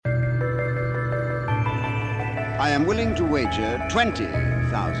I am willing to wager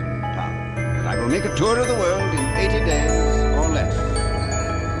 £20,000 that I will make a tour of the world in 80 days or less.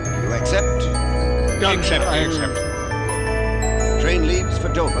 Do you accept? I accept. The train leaves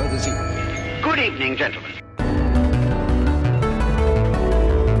for Dover this evening. Good evening, gentlemen.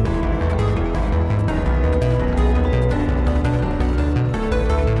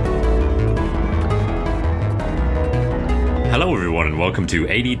 Hello everyone and welcome to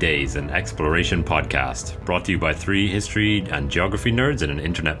 80 Days, an exploration podcast, brought to you by three history and geography nerds in an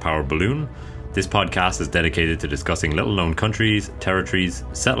internet-powered balloon. This podcast is dedicated to discussing little-known countries, territories,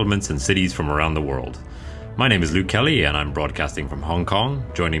 settlements and cities from around the world. My name is Luke Kelly and I'm broadcasting from Hong Kong.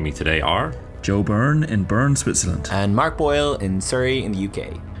 Joining me today are Joe Byrne in Bern, Switzerland. And Mark Boyle in Surrey in the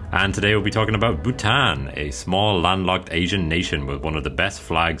UK. And today we'll be talking about Bhutan, a small landlocked Asian nation with one of the best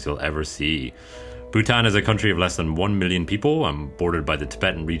flags you'll ever see. Bhutan is a country of less than 1 million people and bordered by the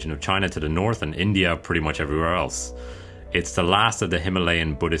Tibetan region of China to the north and India pretty much everywhere else. It's the last of the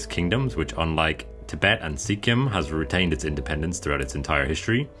Himalayan Buddhist kingdoms, which unlike Tibet and Sikkim has retained its independence throughout its entire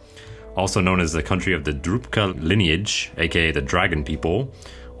history. Also known as the country of the Drupka lineage, aka the Dragon People,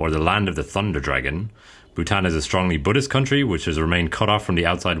 or the land of the Thunder Dragon, Bhutan is a strongly Buddhist country which has remained cut off from the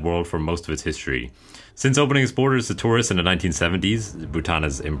outside world for most of its history. Since opening its borders to tourists in the 1970s, Bhutan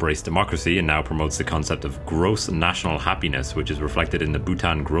has embraced democracy and now promotes the concept of gross national happiness, which is reflected in the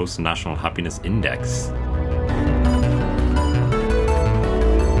Bhutan Gross National Happiness Index.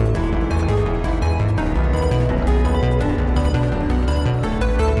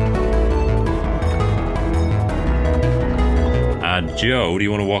 Joe, do you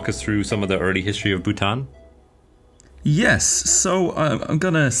want to walk us through some of the early history of Bhutan? Yes, so I'm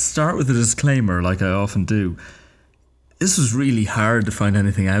going to start with a disclaimer like I often do. This was really hard to find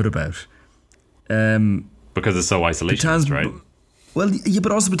anything out about. Because it's so isolationist, right? Well, yeah,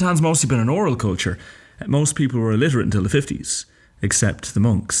 but also Bhutan's mostly been an oral culture. Most people were illiterate until the 50s, except the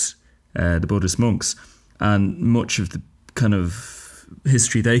monks, the Buddhist monks. And much of the kind of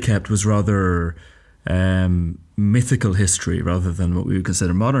history they kept was rather mythical history rather than what we would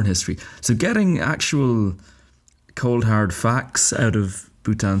consider modern history. So getting actual cold hard facts out of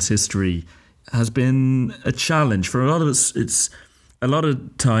Bhutan's history has been a challenge. For a lot of us, it's a lot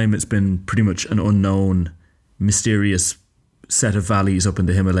of time it's been pretty much an unknown, mysterious set of valleys up in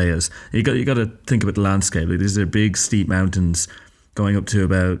the Himalayas. You got to think about the landscape. Like, these are big steep mountains going up to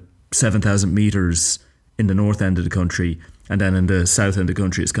about 7,000 meters in the north end of the country, and then in the south end of the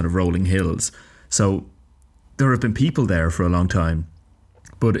country it's kind of rolling hills. So there have been people there for a long time,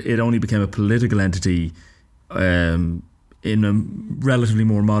 but it only became a political entity in a relatively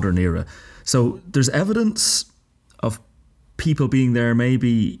more modern era. So there's evidence of people being there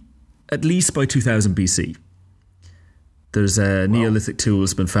maybe at least by 2000 BC. There's Neolithic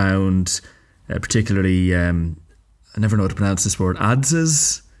tools been found, particularly, I never know how to pronounce this word,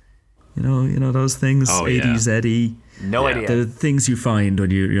 adzes. You know those things, A-D-Z-E. No idea. The things you find when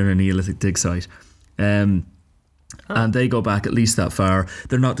you're in a Neolithic dig site. And they go back at least that far.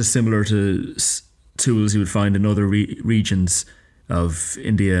 They're not dissimilar to tools you would find in other regions of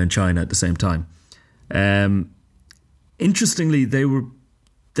India and China at the same time. Interestingly,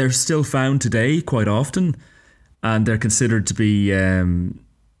 they're still found today quite often, and they're considered to be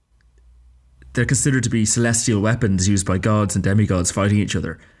celestial weapons used by gods and demigods fighting each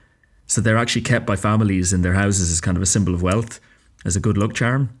other. So they're actually kept by families in their houses as kind of a symbol of wealth, as a good luck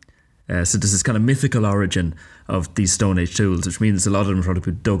charm. So there's this kind of mythical origin of these Stone Age tools, which means a lot of them probably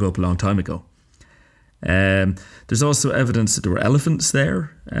been dug up a long time ago. There's also evidence that there were elephants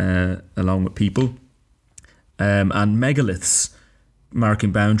there, along with people, and megaliths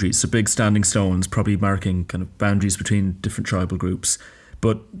marking boundaries. So big standing stones, probably marking kind of boundaries between different tribal groups,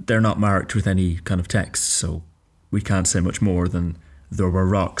 but they're not marked with any kind of text, so we can't say much more than there were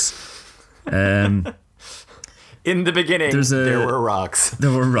rocks. In the beginning, there were rocks.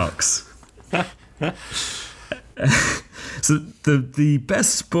 There were rocks. So the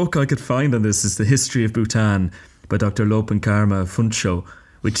best book I could find on this is The History of Bhutan by Dr. Lopan Karma Phuntsho,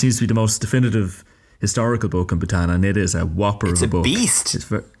 which seems to be the most definitive historical book on Bhutan, and it is a whopper of a book. It's a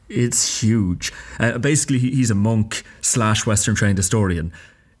beast. It's huge. Basically, he's a monk / Western trained historian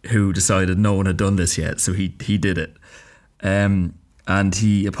who decided no one had done this yet, so he did it. And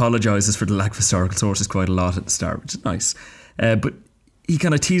he apologises for the lack of historical sources quite a lot at the start, which is nice. But he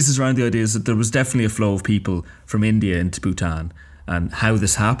kind of teases around the ideas that there was definitely a flow of people from India into Bhutan, and how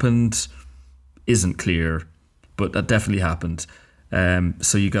this happened isn't clear, but that definitely happened.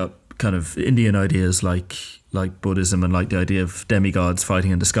 So you got kind of Indian ideas like Buddhism, and like the idea of demigods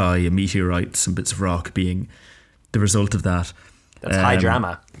fighting in the sky and meteorites and bits of rock being the result of that. That's high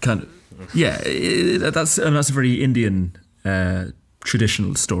drama. Kind of, Yeah, that's a very Indian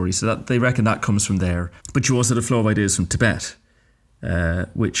traditional story. So that they reckon that comes from there. But you also had a flow of ideas from Tibet,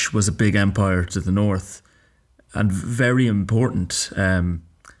 which was a big empire to the north and very important, kind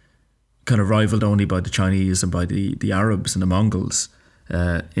of rivaled only by the Chinese and by the Arabs and the Mongols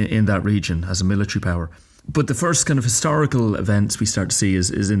in that region as a military power. But the first kind of historical events we start to see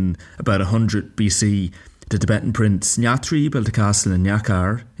is in about 100 BC. The Tibetan prince Nyatri built a castle in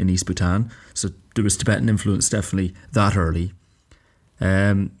Nyakar in East Bhutan. So there was Tibetan influence definitely that early.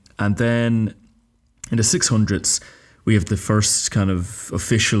 And then in the 600s, we have the first kind of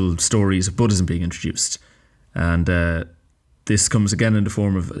official stories of Buddhism being introduced. And this comes again in the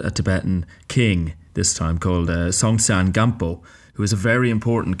form of a Tibetan king, this time called Songtsen Gampo, who is a very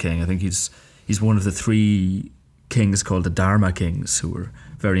important king. I think he's one of the 3 kings called the Dharma kings, who were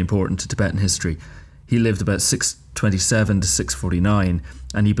very important to Tibetan history. He lived about 627 to 649,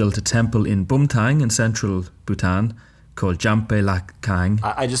 and he built a temple in Bumthang in central Bhutan called Jampe Lakang.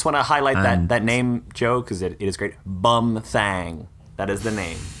 I just want to highlight that name, Joe, because it is great. Bumthang. That is the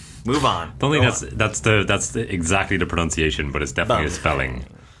name. Move on. Don't think that's exactly the pronunciation, but it's definitely a spelling.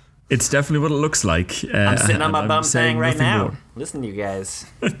 It's definitely what it looks like. I'm sitting on my Bumthang right now. More. Listen, you guys.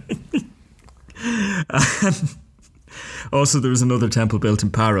 Also, there was another temple built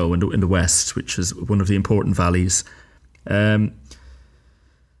in Paro in the west, which is one of the important valleys. Then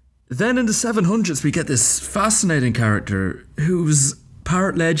in the 700s, we get this fascinating character who's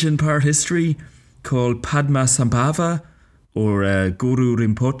part legend, part history, called Padmasambhava, or Guru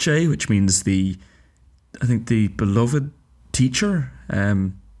Rinpoche, which means the beloved teacher,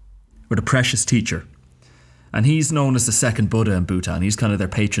 or the precious teacher. And he's known as the second Buddha in Bhutan. He's kind of their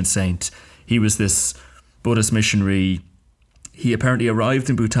patron saint. He was this Buddhist missionary. He apparently arrived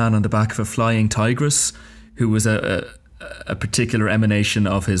in Bhutan on the back of a flying tigress, who was a particular emanation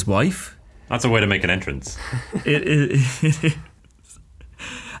of his wife. That's a way to make an entrance. It is.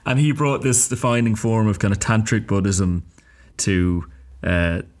 And he brought this defining form of kind of tantric Buddhism to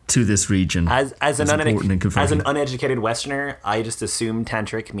this region. As an uneducated Westerner, I just assume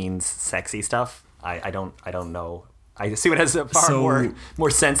tantric means sexy stuff. I don't know. I assume it has a far more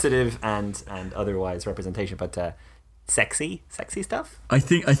sensitive and otherwise representation, but sexy stuff. I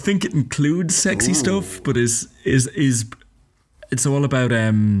think it includes sexy stuff, but is it's all about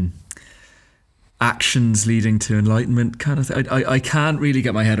actions leading to enlightenment kind of thing. I can't really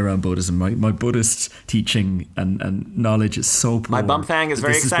get my head around Buddhism. My Buddhist teaching and knowledge is so poor. My Bumthang is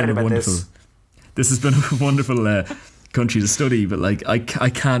very excited about this. This has been a wonderful country to study, but like I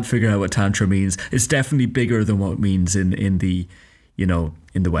can't figure out what Tantra means. It's definitely bigger than what it means in the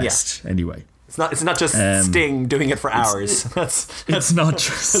West. Yeah. Anyway, it's not just Sting doing it for hours. It's not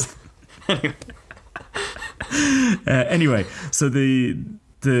just. Anyway, so the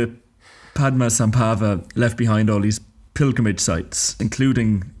Padmasambhava left behind all these pilgrimage sites,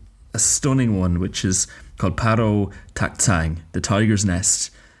 including a stunning one which is called Paro Taktsang, the Tiger's Nest,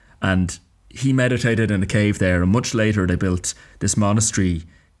 and he meditated in a cave there, and much later they built this monastery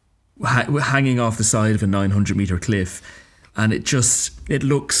hanging off the side of a 900-meter cliff, and it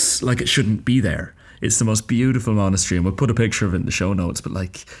looks like it shouldn't be there. It's the most beautiful monastery, and we'll put a picture of it in the show notes, but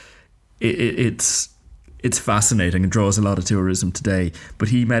like it's fascinating and draws a lot of tourism today. But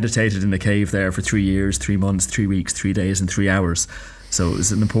he meditated in a cave there for 3 years, 3 months, 3 weeks, 3 days and 3 hours. So it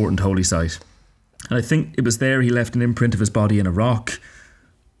was an important holy site. And I think it was there he left an imprint of his body in a rock.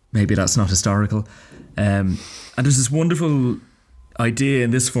 Maybe that's not historical. And there's this wonderful idea in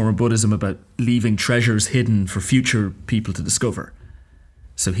this form of Buddhism about leaving treasures hidden for future people to discover.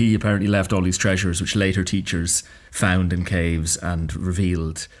 So he apparently left all these treasures, which later teachers found in caves and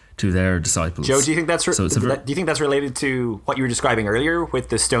revealed to their disciples. Joe, do you think that's related to what you were describing earlier with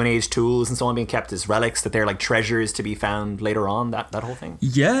the Stone Age tools and so on being kept as relics, that they're like treasures to be found later on, that whole thing?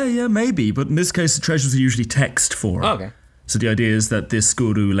 Yeah, maybe. But in this case, the treasures are usually text form. Oh, okay. So the idea is that this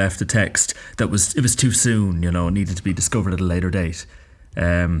guru left a text that was too soon, it needed to be discovered at a later date.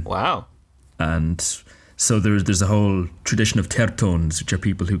 Wow. And so there's a whole tradition of tertons, which are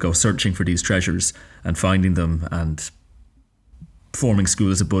people who go searching for these treasures and finding them and forming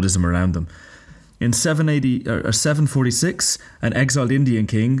schools of Buddhism around them. In 746, an exiled Indian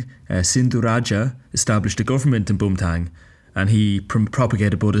king, Sindhuraja, established a government in Bumthang, and he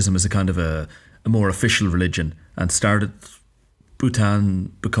propagated Buddhism as a kind of a more official religion and started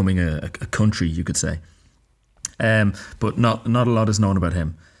Bhutan becoming a country, you could say. But not a lot is known about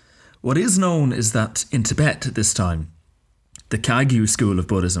him. What is known is that in Tibet at this time, the Kagyu school of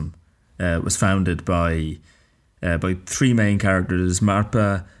Buddhism was founded by 3 main characters,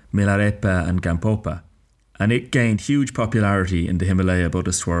 Marpa, Milarepa and Gampopa. And it gained huge popularity in the Himalaya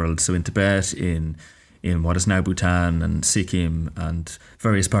Buddhist world. So in Tibet, in what is now Bhutan and Sikkim and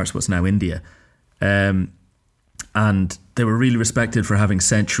various parts of what's now India. And they were really respected for having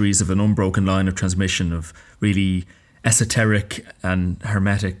centuries of an unbroken line of transmission of really esoteric and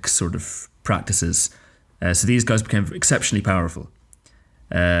hermetic sort of practices. So these guys became exceptionally powerful.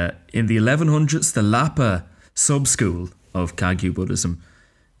 In the 1100s, the Lapa sub-school of Kagyu Buddhism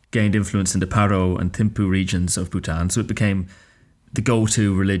gained influence in the Paro and Thimphu regions of Bhutan. So it became the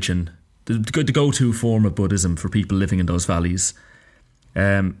go-to religion, the go-to form of Buddhism for people living in those valleys.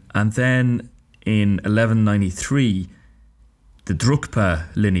 And then in 1193, the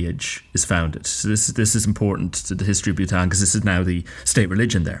Drukpa lineage is founded. So this is important to the history of Bhutan because this is now the state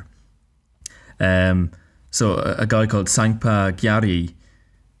religion there. So a guy called Sangpa Gyari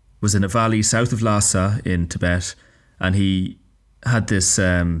was in a valley south of Lhasa in Tibet, and he had this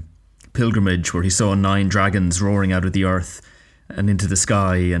pilgrimage where he saw 9 dragons roaring out of the earth and into the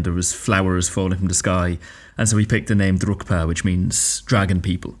sky, and there was flowers falling from the sky. And so he picked the name Drukpa, which means dragon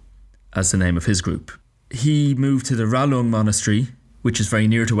people, as the name of his group. He moved to the Ralung monastery, which is very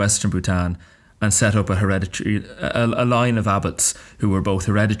near to western Bhutan, and set up a line of abbots who were both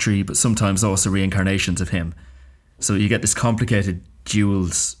hereditary but sometimes also reincarnations of him. So you get this complicated dual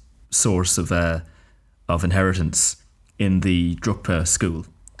source of inheritance in the Drukpa school.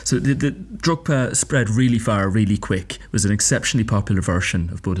 So the Drukpa spread really far, really quick. It was an exceptionally popular version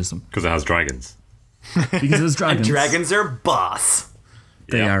of Buddhism. Because it has dragons. Because it has dragons. And dragons are boss.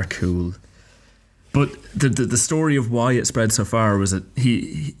 They are cool. But the story of why it spread so far was that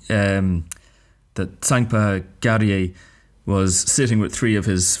that Sangpa Gyari was sitting with 3 of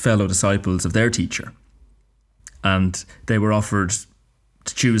his fellow disciples of their teacher. And they were offered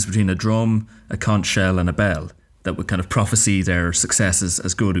to choose between a drum, a conch shell and a bell that would kind of prophesy their successes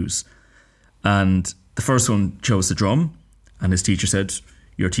as gurus. And the first one chose the drum, and his teacher said,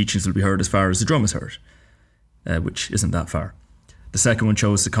 your teachings will be heard as far as the drum is heard, which isn't that far. The second one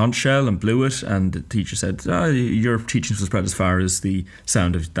chose the conch shell and blew it, and the teacher said, your teachings will spread as far as the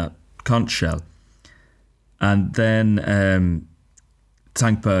sound of that conch shell. And then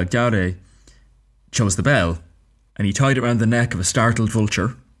Sangpa Gyari chose the bell, and he tied it around the neck of a startled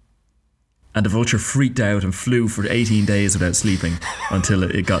vulture, and the vulture freaked out and flew for 18 days without sleeping until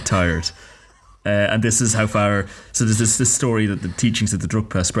it got tired. And this is how far... So there's this story that the teachings of the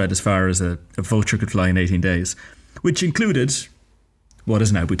Drukpa spread as far as a vulture could fly in 18 days, which included what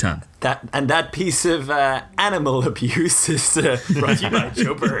is now Bhutan. That piece of animal abuse is brought to you by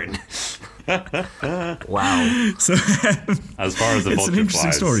Joe Byrne. Wow. So as far as the vulture it's an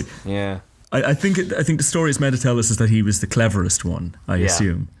interesting flies. Story. Yeah. I think the story it's meant to tell us is that he was the cleverest one, I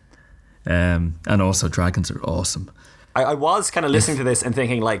assume. And also dragons are awesome. I was kind of listening to this and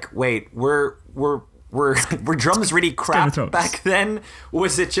thinking, like, wait, were drums really crap back then?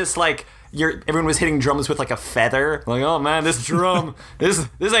 Was it just like everyone was hitting drums with like a feather? Like, oh man, this drum, this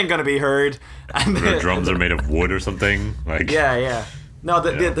ain't gonna be heard. And the drums are made of wood or something. Like yeah. No,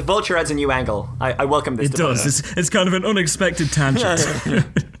 the vulture adds a new angle. I welcome this. It does. It's kind of an unexpected tangent.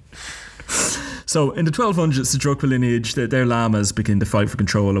 So in the 1200s, the Drukpa lineage, their lamas begin to fight for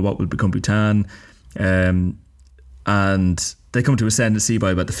control of what would become Bhutan. And they come to ascendancy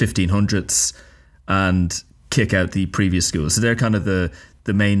by about the 1500s and kick out the previous schools. So they're kind of the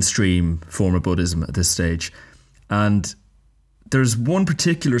mainstream form of Buddhism at this stage. And there's one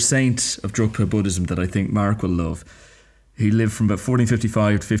particular saint of Drukpa Buddhism that I think Mark will love. He lived from about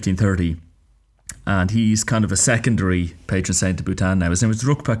 1455 to 1530. And he's kind of a secondary patron saint of Bhutan now. His name was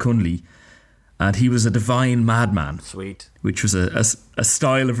Drukpa Kunli. And he was a divine madman. Sweet. Which was a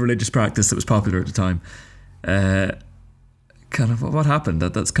style of religious practice that was popular at the time. Kind of what happened?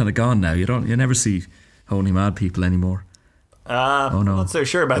 That's kind of gone now. You never see holy mad people anymore. Oh no, I'm not so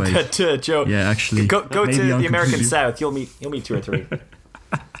sure about that, Joe. Yeah, actually, go to the American South. You'll meet 2 or 3.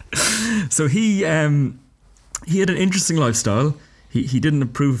 So he had an interesting lifestyle. He didn't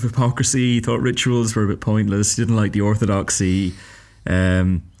approve of hypocrisy. He thought rituals were a bit pointless. He didn't like the orthodoxy.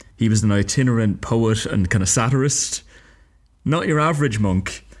 He was an itinerant poet and kind of satirist. Not your average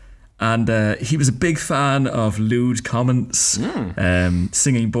monk. And he was a big fan of lewd comments,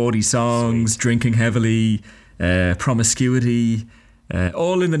 singing bawdy songs, drinking heavily, promiscuity,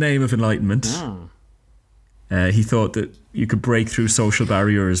 all in the name of enlightenment. He thought that you could break through social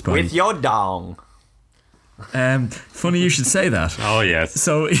barriers by... With your dong. Funny you should say that. Oh, yes.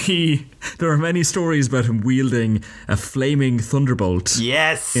 So there are many stories about him wielding a flaming thunderbolt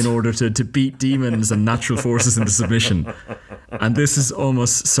in order to beat demons and natural forces into submission. And this is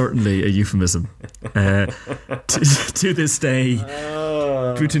almost certainly a euphemism. To this day,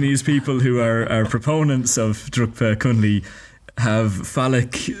 Bhutanese people who are proponents of Drukpa Kunli have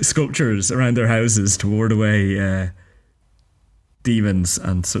phallic sculptures around their houses to ward away demons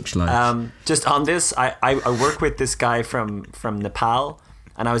and such like. Just on this, I work with this guy from Nepal,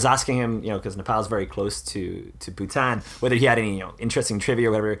 and I was asking him, because Nepal's very close to Bhutan, whether he had any interesting trivia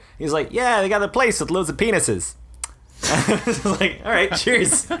or whatever. He's like, yeah, they got a place with loads of penises. I was like, all right,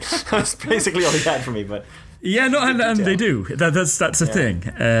 cheers. That's basically all he had for me, but yeah, no, and they do. That's a thing.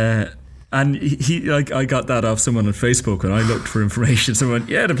 And he I got that off someone on Facebook when I looked for information. Someone,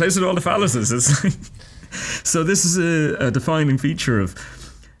 yeah, the place with all the phalluses. It's like, so this is a defining feature of,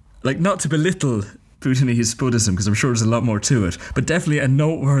 like, not to belittle Bhutanese Buddhism, because I'm sure there's a lot more to it, but definitely a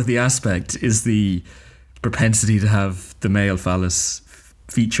noteworthy aspect is the propensity to have the male phallus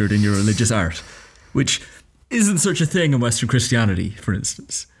featured in your religious art, which isn't such a thing in Western Christianity, for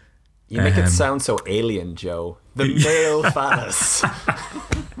instance. You make it sound so alien, Joe. The male phallus.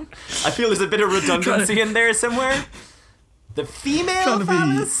 I feel there's a bit of redundancy in there somewhere. The female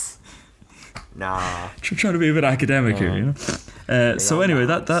phallus? Nah. Trying to be a bit academic here, So anyway,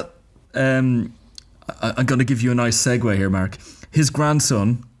 I'm going to give you a nice segue here, Mark. His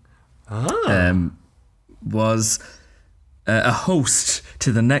grandson was a host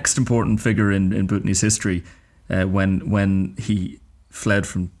to the next important figure in Bhutanese history when he fled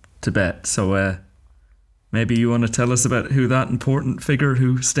from Tibet. So maybe you want to tell us about who that important figure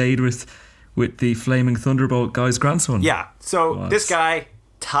who stayed with the Flaming Thunderbolt guy's grandson. Yeah, so this guy,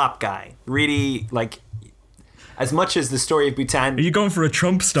 top guy, really, like, as much as the story of Bhutan. Are you going for a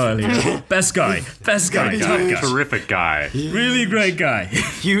Trump style here? Best guy, top guy, terrific guy, really great guy,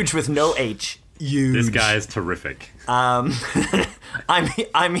 huge with no H. Huge. This guy is terrific. I'm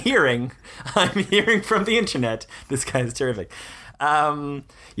hearing from the internet, this guy is terrific.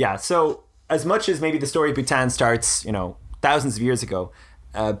 So as much as maybe the story of Bhutan starts, thousands of years ago,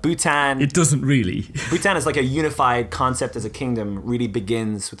 Bhutan... It doesn't really. Bhutan is like a unified concept as a kingdom, really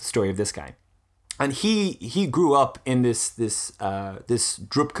begins with the story of this guy. And he grew up in this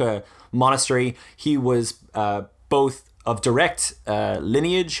Drupka monastery. He was both of direct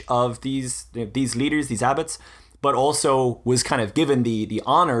lineage of these leaders, these abbots, but also was kind of given the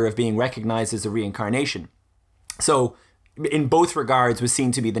honor of being recognized as a reincarnation. So in both regards was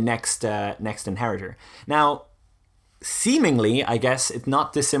seen to be the next inheritor. Now, seemingly, I guess it's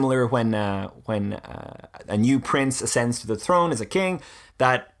not dissimilar when a new prince ascends to the throne as a king,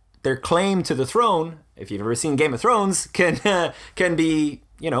 that their claim to the throne, if you've ever seen Game of Thrones, can be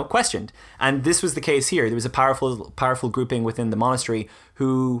questioned. And this was the case here. There was a powerful grouping within the monastery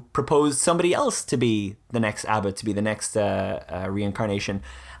who proposed somebody else to be the next abbot, to be the next reincarnation,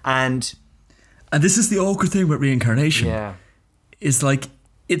 and this is the awkward thing with reincarnation. Yeah, is like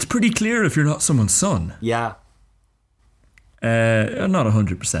it's pretty clear if you're not someone's son. Yeah. Not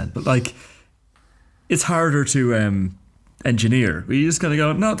 100%, but like it's harder to engineer. You just kind of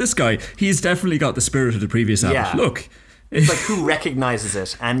go, no, this guy, he's definitely got the spirit of the previous abbot. Yeah. Look. It's like who recognizes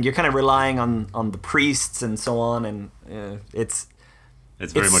it, and you're kind of relying on the priests and so on, and it's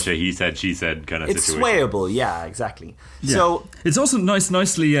very much a he said, she said kind of situation. It's swayable, yeah, exactly. Yeah. So it's also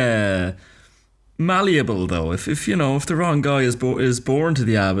nicely malleable, though. If the wrong guy is born to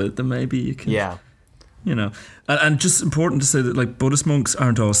the abbot, then maybe you can. Yeah. And just important to say that, like, Buddhist monks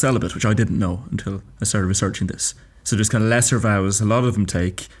aren't all celibate, which I didn't know until I started researching this. So there's kind of lesser vows a lot of them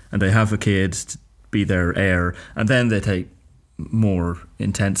take, and they have a kid to be their heir, and then they take more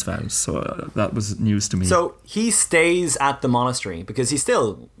intense vows. So that was news to me. So he stays at the monastery because he's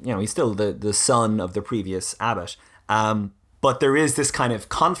still the son of the previous abbot. But there is this kind of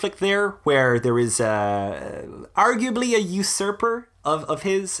conflict there where there is arguably a usurper of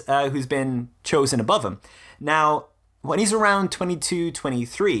his who's been chosen above him. Now, when he's around 22,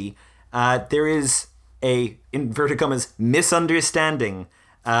 23, there is a, inverted commas, misunderstanding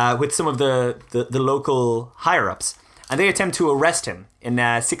with some of the local higher-ups. And they attempt to arrest him in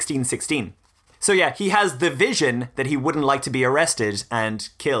 1616. So yeah, he has the vision that he wouldn't like to be arrested and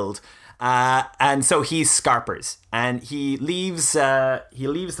killed. And so he scarpers. And he leaves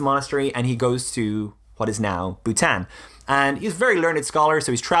the monastery and he goes to what is now Bhutan. And he's a very learned scholar,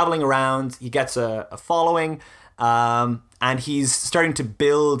 so he's traveling around. He gets a following. And he's starting to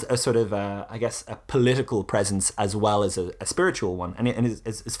build a sort of, a political presence as well as a spiritual one. And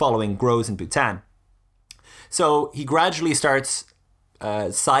his following grows in Bhutan. So he gradually starts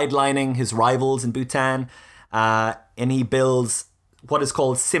sidelining his rivals in Bhutan, and he builds what is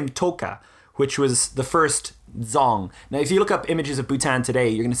called Simtoka, which was the first dzong. Now, if you look up images of Bhutan today,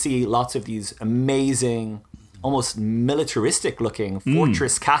 you're going to see lots of these amazing, almost militaristic-looking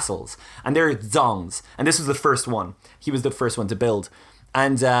fortress castles, and they're dzongs. And this was the first one. He was the first one to build.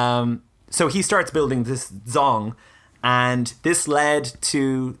 And so he starts building this dzong, and this led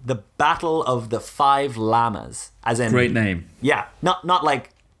to the Battle of the Five Lamas. As in, great name. Yeah, not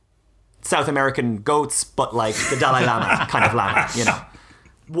like South American goats, but like the Dalai Lama kind of lama, you know.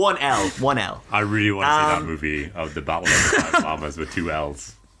 One L. I really want to see that movie of the Battle of the Five Lamas with 2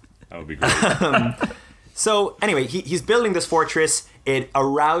 L's. That would be great. So anyway, he's building this fortress. It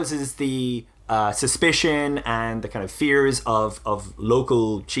arouses the suspicion and the kind of fears of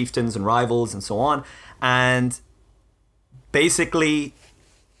local chieftains and rivals and so on. And basically,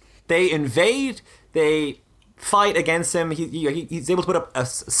 they invade. They fight against him. He's able to put up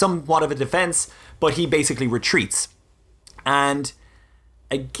somewhat of a defense, but he basically retreats. And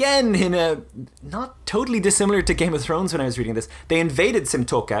again, in a not totally dissimilar to Game of Thrones when I was reading this, they invaded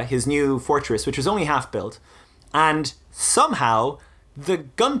Simtoka, his new fortress, which was only half built, and somehow the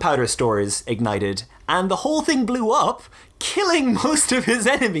gunpowder stores ignited, and the whole thing blew up, killing most of his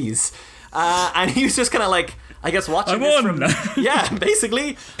enemies. And he was just kind of like, I guess, watching this from... Yeah,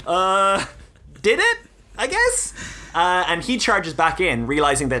 basically. Did it? I guess. And he charges back in,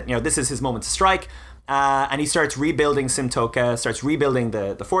 realizing that, you know, this is his moment to strike. And he starts rebuilding Simtoka, starts rebuilding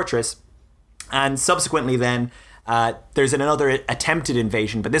the fortress. And subsequently then, there's another attempted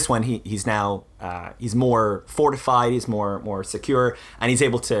invasion, but this one he's now he's more fortified, he's more secure, and he's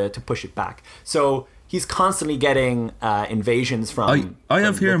able to push it back. So he's constantly getting invasions from... I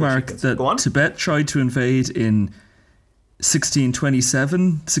have here, Mark, that Tibet tried to invade in 1627,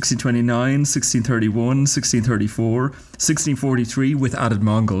 1629, 1631, 1634, 1643 with added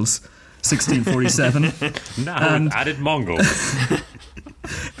Mongols, 1647. Now added Mongols.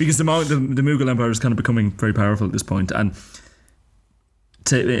 Because the Mughal Empire is kind of becoming very powerful at this point, and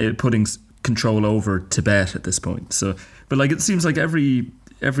putting control over Tibet at this point. So, but like, it seems like every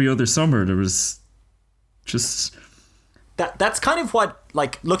other summer there was just... That's kind of what,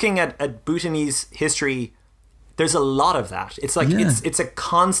 like, looking at Bhutanese history, there's a lot of that. It's like, it's a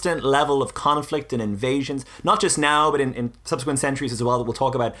constant level of conflict and invasions, not just now, but in subsequent centuries as well that we'll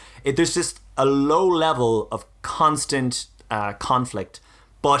talk about. There's just a low level of constant conflict,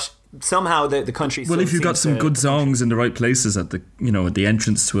 but somehow the country... Well, if you've got some good zongs in the right places at the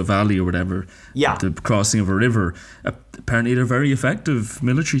entrance to a valley or whatever, at the crossing of a river, apparently they're very effective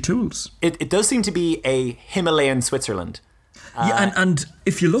military tools. It does seem to be a Himalayan Switzerland. Yeah, and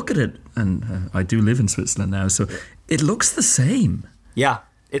if you look at it, and I do live in Switzerland now, so it looks the same. Yeah,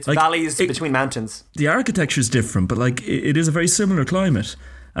 it's like, valleys between mountains. The architecture is different, but like it is a very similar climate.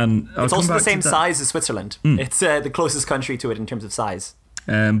 And it's also the same size as Switzerland. It's the closest country to it in terms of size.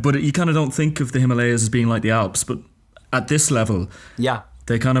 But you kind of don't think of the Himalayas as being like the Alps, but at this level,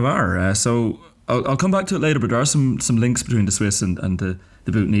 they kind of are. So I'll come back to it later, but there are some links between the Swiss and the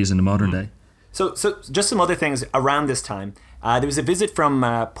Bhutanese in the modern day. So just some other things around this time. There was a visit from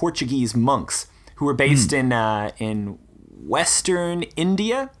Portuguese monks who were based in Western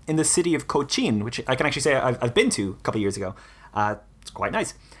India, in the city of Cochin, which I can actually say I've been to a couple of years ago. It's quite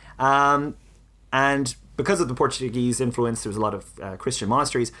nice. And because of the Portuguese influence, there was a lot of Christian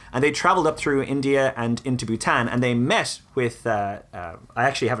monasteries, and they traveled up through India and into Bhutan, and they met with, I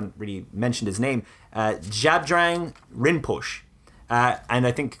actually haven't really mentioned his name, Zhabdrung Rinpoche. And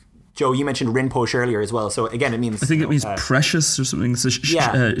I think, Joe, you mentioned Rinpoche earlier as well. So again, it means... I think it means precious or something. So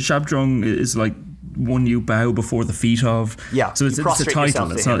Zhabdrung is like one you bow before the feet of. Yeah. So it's a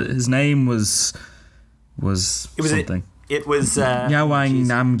title. It's not, his name was something. It was... Nyawang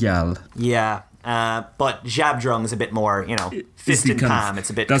Namgyal. Yeah. But Zhabdrung is a bit more, fist in palm. It's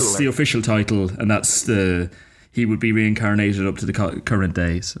a bit that's cooler. The official title, and that's he would be reincarnated up to the current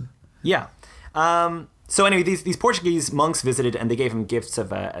day. So. Yeah. So anyway, these Portuguese monks visited, and they gave him gifts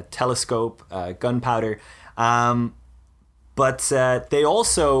of a telescope, gunpowder. But they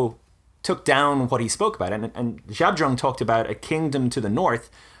also took down what he spoke about. And Zhabdrung talked about a kingdom to the north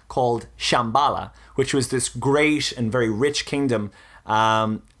called Shambhala, which was this great and very rich kingdom.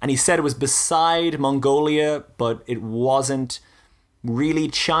 And he said it was beside Mongolia, but it wasn't really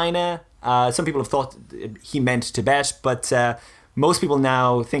China. Some people have thought he meant Tibet, but most people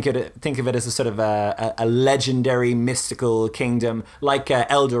now think of it as a sort of a legendary mystical kingdom, like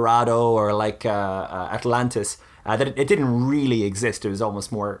El Dorado or like Atlantis. That it didn't really exist. It was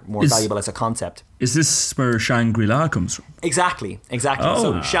almost more valuable as a concept. Is this where Shangri-La comes from? Exactly. Oh.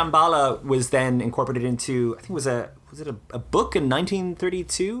 So Shambhala was then incorporated into, I think was it a book in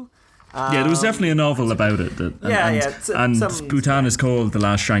 1932? There was definitely a novel about it. And Bhutan is called the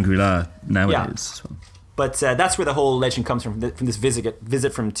last Shangri-La nowadays. Yeah. So. But that's where the whole legend comes from this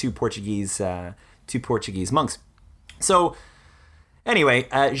visit from two Portuguese monks. So Anyway,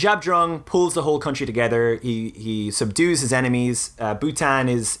 Zhabdrung pulls the whole country together. He subdues his enemies. Bhutan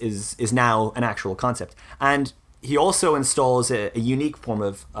is now an actual concept. And he also installs a unique form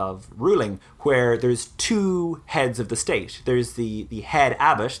of ruling where there's two heads of the state. There's the head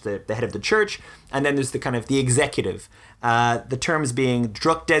abbot, the head of the church, and then there's the executive. The terms being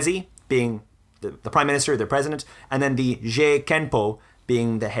Druk Desi, being the prime minister, the president, and then the Je Khenpo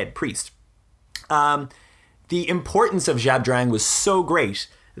being the head priest. The importance of Zhabdrung was so great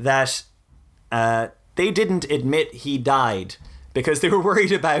that they didn't admit he died because they were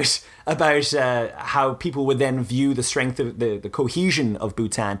worried about how people would then view the strength of the cohesion of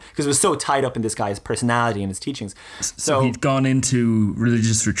Bhutan, because it was so tied up in this guy's personality and his teachings. So he'd gone into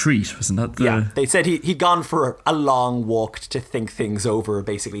religious retreat, wasn't that? Yeah, they said he'd gone for a long walk to think things over,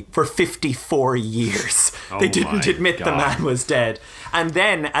 basically, for 54 years. They didn't admit the man was dead. And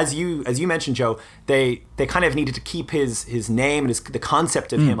then, as you mentioned, Joe, they kind of needed to keep his name and the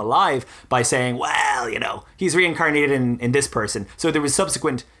concept of him alive by saying, well, he's reincarnated in this person. So there was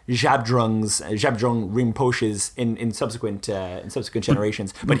subsequent Zhabdrung Rinpoches in subsequent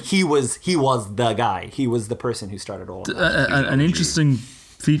generations, but he was the guy. He was the person who started all of that. An interesting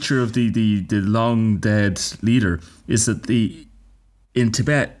feature of the long dead leader is that in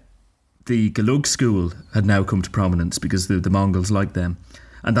Tibet, the Gelug school had now come to prominence because the Mongols liked them,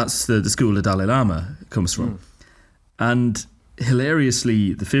 and that's the school the Dalai Lama comes from. And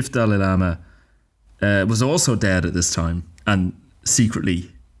hilariously, the fifth Dalai Lama was also dead at this time and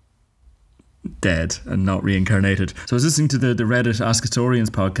secretly dead and not reincarnated. So I was listening to the Reddit Ask Historians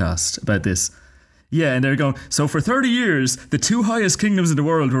podcast about this. Yeah, and they're going, so for 30 years, the two highest kingdoms in the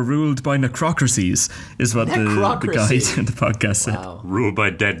world were ruled by necrocracies, is what the guy in the podcast said. Ruled by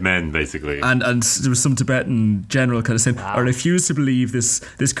dead men, basically. And there was some Tibetan general kind of saying, I refuse to believe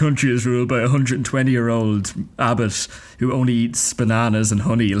this country is ruled by a 120-year-old abbot who only eats bananas and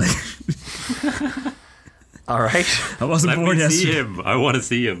honey. All right. I wasn't born yesterday. See him. I want to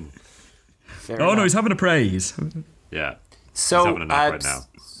see him. No, he's having a praise. Yeah. So, he's having a nap right now.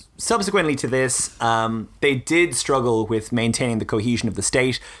 Subsequently to this, they did struggle with maintaining the cohesion of the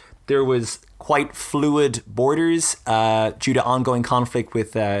state. There was quite fluid borders due to ongoing conflict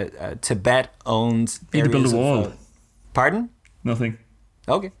with Tibet-owned areas. Need to build a wall. Pardon? Nothing.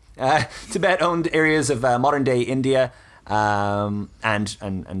 Okay. Tibet-owned areas of modern-day India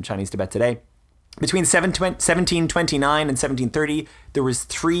and Chinese Tibet today. Between 1729 and 1730, there was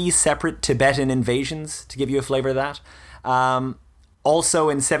 3 separate Tibetan invasions, to give you a flavor of that. Also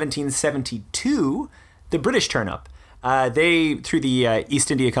in 1772, the British turn up. They, through the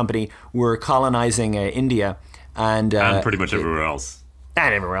East India Company, were colonizing India. And pretty much everywhere else.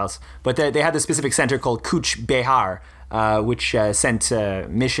 And everywhere else. But they had a specific center called Cooch Behar, which sent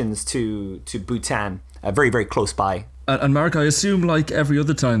missions to Bhutan, very, very close by. And Mark, I assume like every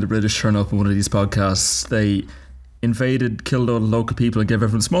other time the British turn up on one of these podcasts, they invaded, killed all the local people and gave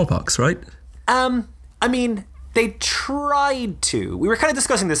everyone smallpox, right? I mean, they tried to. We were kind of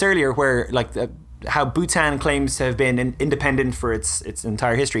discussing this earlier where how Bhutan claims to have been independent for its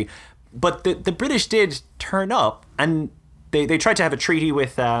entire history. But the British did turn up and they tried to have a treaty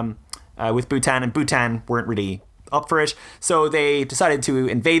with Bhutan, and Bhutan weren't really up for it. So they decided to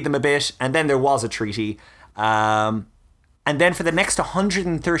invade them a bit, and then there was a treaty. And then for the next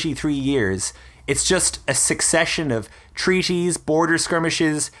 133 years, it's just a succession of treaties, border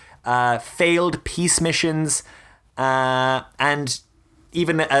skirmishes, failed peace missions, and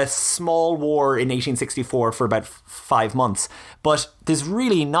even a small war in 1864 for about 5 months. But there's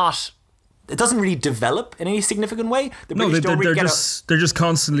really not... It doesn't really develop in any significant way. The British they're just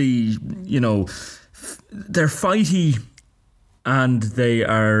constantly, they're fighty and they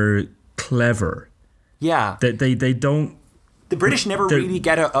are clever. Yeah. They don't... The British never really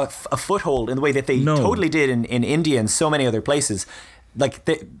get a foothold in the way that they totally did in India and so many other places.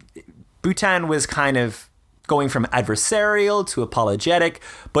 Bhutan was kind of going from adversarial to apologetic,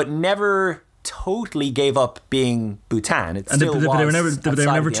 but never totally gave up being Bhutan. They were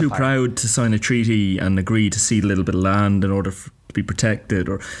never too proud to sign a treaty and agree to cede a little bit of land in order to be protected.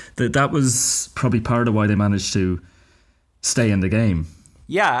 Or that was probably part of why they managed to stay in the game.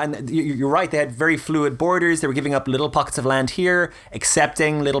 Yeah, and you're right. They had very fluid borders. They were giving up little pockets of land here,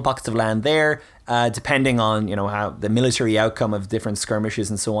 accepting little pockets of land there, depending on how the military outcome of different skirmishes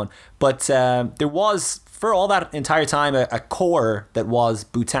and so on. But there was, for all that entire time, a core that was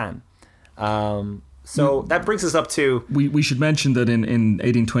Bhutan. So that brings us up to... We should mention that in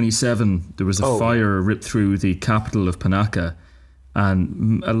 1827, there was a fire ripped through the capital of Punakha,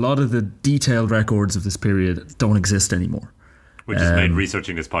 and a lot of the detailed records of this period don't exist anymore. Which has made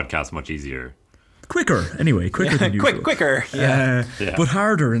researching this podcast much easier. quicker anyway, quicker than usual. quicker, but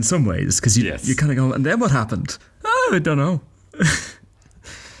harder in some ways because you kind of go, and then what happened? Oh, I don't know.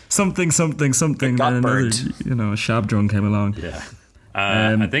 something. It got and burnt. a Shabdrung came along. Yeah.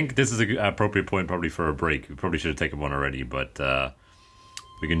 I think this is an appropriate point probably for a break. We probably should have taken one already, but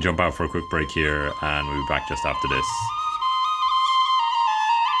we can jump out for a quick break here and we'll be back just after this.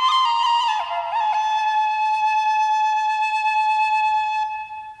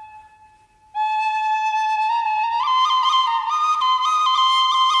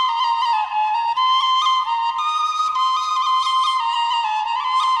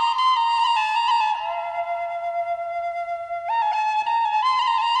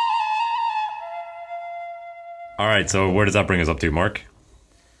 All right, so where does that bring us up to, Mark?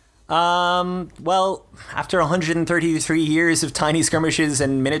 Well, after 133 years of tiny skirmishes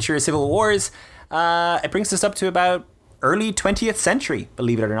and miniature civil wars, it brings us up to about early 20th century,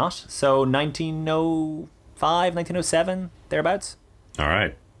 believe it or not. So 1905, 1907, thereabouts. All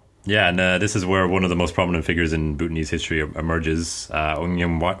right. Yeah, and this is where one of the most prominent figures in Bhutanese history emerges,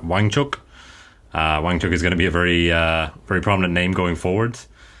 Ongyam Wangchuk. Wangchuk is going to be a very, very prominent name going forward.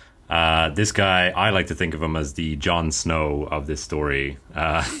 This guy, I like to think of him as the Jon Snow of this story.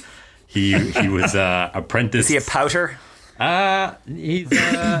 He was apprentice. Is he a pouter? He's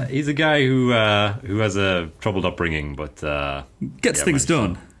a guy who has a troubled upbringing, but gets things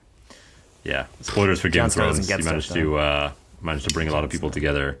done. Yeah, spoilers for Game of Thrones. He managed to bring a lot of people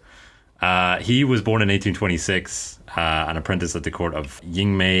together. He was born in 1826, an apprentice at the court of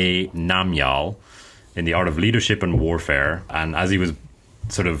Yingmei Namgyal in the art of leadership and warfare. And as he was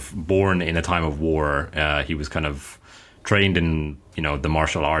sort of born in a time of war, he was kind of trained in the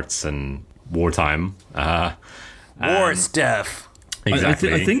martial arts and wartime war stuff.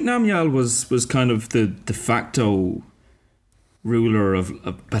 Exactly. I think Namgyal was kind of the de facto ruler of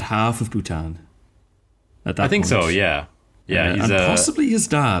about half of Bhutan at that I think point. so, yeah. He's and possibly his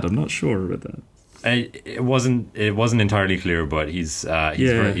dad. I'm not sure about that. It wasn't entirely clear, but he's a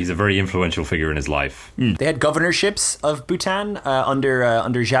very influential figure in his life. They had governorships of Bhutan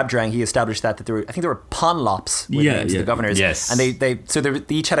under Shabdrung. He established that there were Ponlops with names of the governors. Yes. And they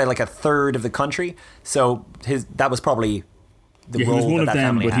each had like a third of the country. So that was probably the role he was one that of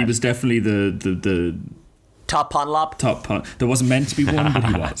them, but had. he was definitely the top Ponlop. Top Pon. There wasn't meant to be one, but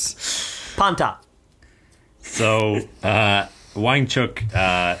he was. Panta. So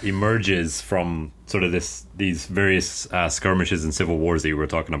Wangchuk emerges from sort of these various skirmishes and civil wars that you were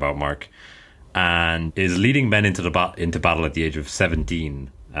talking about, Mark, and is leading men into battle at the age of 17.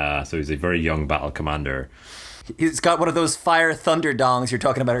 So he's a very young battle commander. He's got one of those fire thunder dongs you're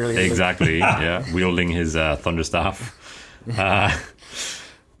talking about earlier. Exactly, yeah, wielding his thunder staff.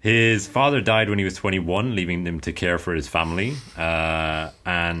 His father died when he was 21, leaving him to care for his family,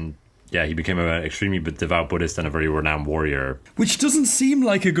 and he became an extremely devout Buddhist and a very renowned warrior. Which doesn't seem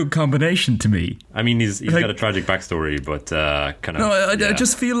like a good combination to me. I mean, he's got a tragic backstory, but kind of... No, I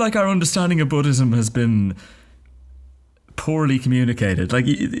just feel like our understanding of Buddhism has been poorly communicated. Like,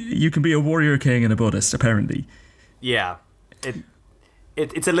 you can be a warrior king and a Buddhist, apparently. Yeah.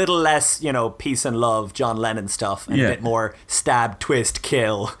 It's a little less, peace and love, John Lennon stuff, and a bit more stab, twist,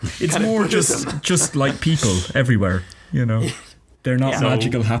 kill. It's more just like people everywhere, They're not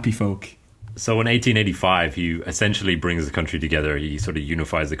magical, happy folk. So in 1885, he essentially brings the country together. He sort of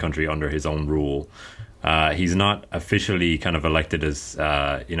unifies the country under his own rule. He's not officially kind of elected as,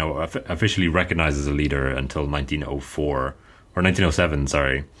 officially recognized as a leader until 1907,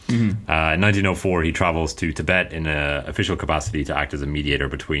 sorry. Mm-hmm. In 1904, he travels to Tibet in an official capacity to act as a mediator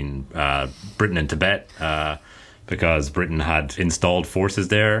between Britain and Tibet, because Britain had installed forces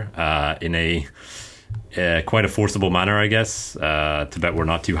there in a... quite a forcible manner, I guess. Tibet were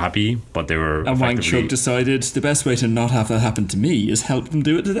not too happy, but they were. And Wangchuk decided the best way to not have that happen to me is help them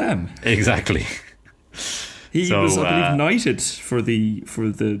do it to them. Exactly. He was, I believe, knighted for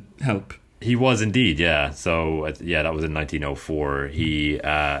the help. He was indeed, yeah. So that was in 1904.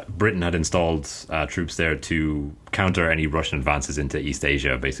 Britain had installed troops there to counter any Russian advances into East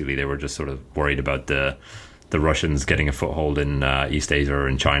Asia. Basically, they were just sort of worried about the Russians getting a foothold in East Asia or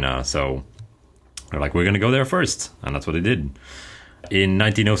in China. So they're like, we're going to go there first. And that's what they did. In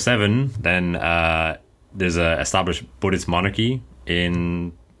 1907, then there's an established Buddhist monarchy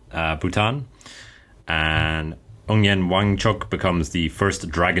in Bhutan. And Ongyam Wangchuk becomes the first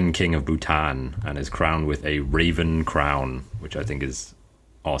dragon king of Bhutan and is crowned with a raven crown, which I think is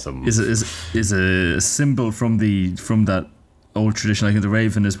awesome. Is a symbol from that old tradition. I think the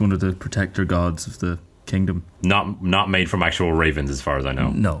raven is one of the protector gods of the kingdom. Not made from actual ravens, as far as I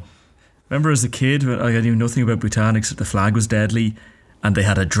know. No. Remember as a kid, I knew nothing about Bhutan except the flag was deadly and they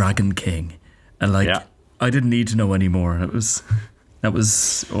had a dragon king. And I didn't need to know anymore. That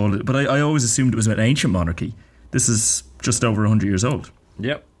was all. But I always assumed it was an ancient monarchy. This is just over 100 years old.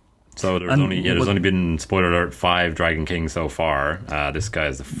 Yep. So there's only been, spoiler alert, 5 Dragon Kings so far. This guy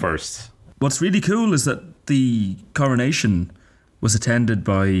is the first. What's really cool is that the coronation was attended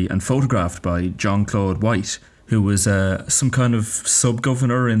by and photographed by John Claude White, who was some kind of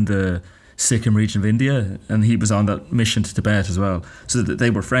sub-governor in the Sikkim region of India, and he was on that mission to Tibet as well. So that they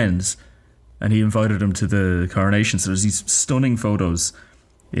were friends, and he invited him to the coronation. So there's these stunning photos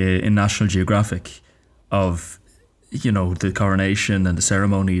in National Geographic of, the coronation and the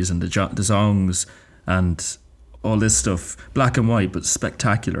ceremonies and the songs and all this stuff, black and white but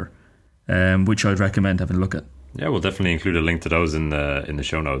spectacular, which I'd recommend having a look at. Yeah, we'll definitely include a link to those in the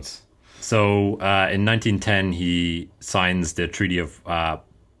show notes. So in 1910 he signs the Treaty of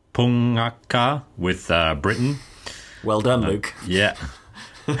Pungaka with Britain. Well done, Luke. Yeah.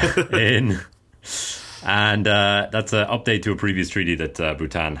 And that's an update to a previous treaty that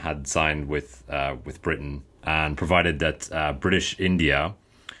Bhutan had signed with Britain, and provided that British India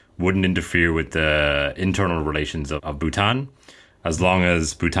wouldn't interfere with the internal relations of Bhutan, as long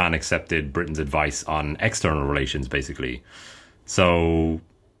as Bhutan accepted Britain's advice on external relations, basically. So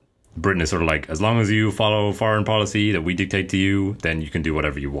Britain is sort of like, as long as you follow foreign policy that we dictate to you, then you can do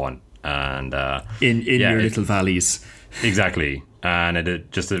whatever you want. And in your little valleys. Exactly. And it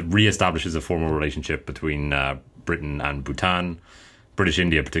reestablishes a formal relationship between Britain and Bhutan, British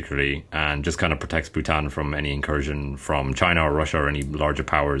India particularly, and just kind of protects Bhutan from any incursion from China or Russia or any larger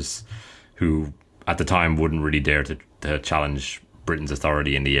powers who at the time wouldn't really dare to challenge Britain's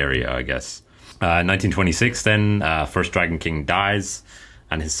authority in the area, I guess. In 1926 then, first Dragon King dies,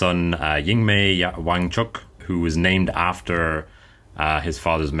 and his son Yingmei Wangchuck, who was named after his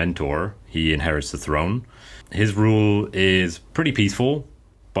father's mentor, he inherits the throne. His rule is pretty peaceful,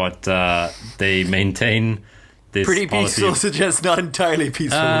 but they maintain this pretty policy peaceful suggests not entirely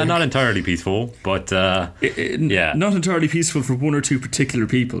peaceful. Not entirely peaceful, but yeah. Not entirely peaceful for one or two particular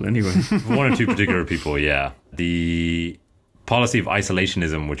people, anyway. One or two particular people, yeah. The policy of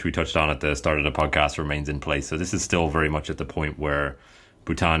isolationism, which we touched on at the start of the podcast, remains in place. So this is still very much at the point where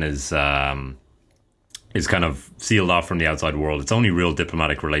Bhutan is kind of sealed off from the outside world. Its only real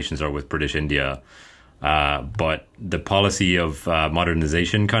diplomatic relations are with British India. But the policy of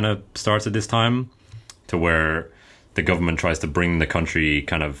modernization kind of starts at this time, to where the government tries to bring the country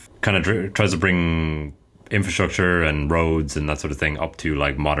tries to bring infrastructure and roads and that sort of thing up to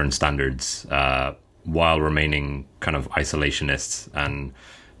like modern standards, while remaining kind of isolationists and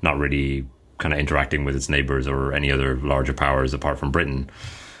not really kind of interacting with its neighbors or any other larger powers apart from Britain.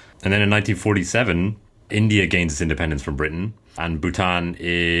 And then in 1947, India gains its independence from Britain, and Bhutan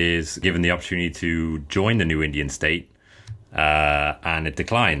is given the opportunity to join the new Indian state, and it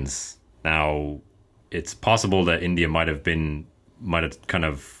declines. Now, it's possible that India might have kind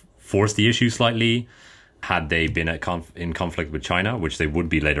of forced the issue slightly had they been in conflict with China, which they would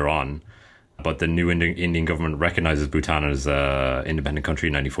be later on. But the new Indian government recognizes Bhutan as an independent country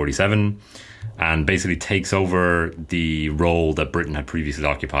in 1947 and basically takes over the role that Britain had previously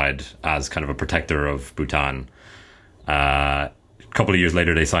occupied as kind of a protector of Bhutan. A couple of years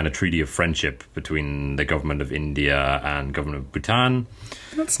later, they signed a treaty of friendship between the government of India and government of Bhutan.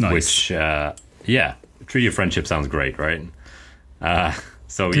 That's nice. Which, treaty of friendship sounds great, right?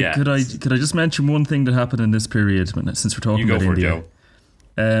 Could I just mention one thing that happened in this period, since we're talking about India? You go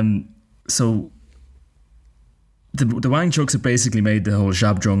for it, Joe. So the Wangchucks have basically made the whole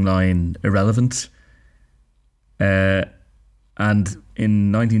Zhabdrung line irrelevant. And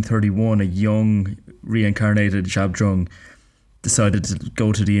in 1931, a young reincarnated Zhabdrung decided to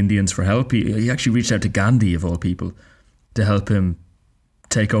go to the Indians for help. He actually reached out to Gandhi, of all people, to help him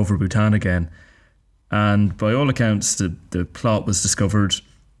take over Bhutan again. And by all accounts, the plot was discovered.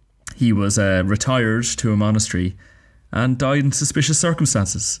 He was retired to a monastery and died in suspicious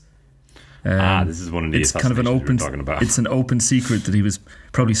circumstances. This is one of the it's kind of an open, talking about. It's an open secret that he was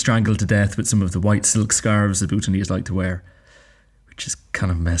probably strangled to death with some of the white silk scarves that Bhutanese like to wear, which is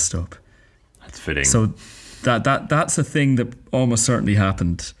kind of messed up. That's fitting. So that's a thing that almost certainly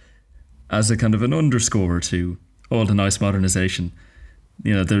happened as a kind of an underscore to all the nice modernization.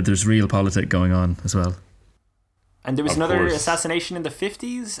 You know, there's real politic going on as well. And there was another assassination in the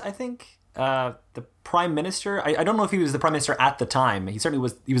 50s, I think. The prime minister, I don't know if he was the prime minister at the time. He certainly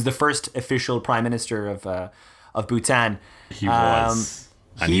was. He was the first official prime minister of Bhutan. He was.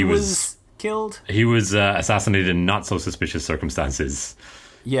 And he was killed. He was assassinated in not so suspicious circumstances.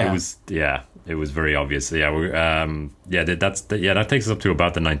 Yeah. It was very obvious. That takes us up to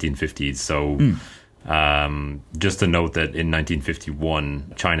about the 1950s. So just to note that in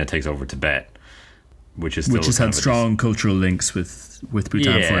 1951, China takes over Tibet. which is still which has had strong cultural links with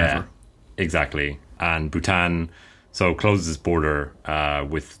Bhutan forever. Exactly. And Bhutan closes its border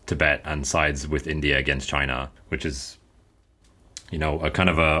with Tibet and sides with India against China, which is, a kind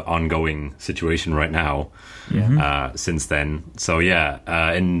of a ongoing situation right now. Since then. So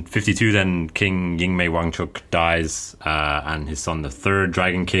in 52 then King Yingmei Wangchuck dies, and his son, the third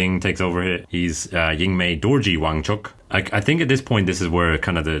Dragon King, takes over. He's Yingmei Dorji Wangchuck. I think at this point this is where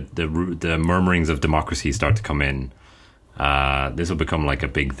kind of the murmurings of democracy start to come in. This will become like a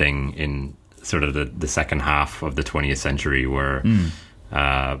big thing in sort of the second half of the 20th century, where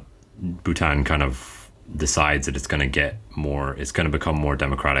Bhutan kind of decides that it's going to become more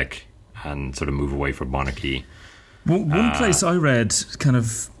democratic and sort of move away from monarchy. One place I read kind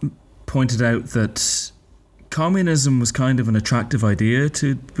of pointed out that communism was kind of an attractive idea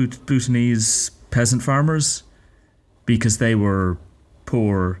to Bhutanese peasant farmers because they were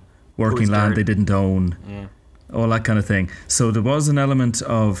poor, working land they didn't own, all that kind of thing. So there was an element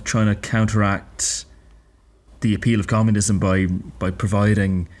of trying to counteract the appeal of communism by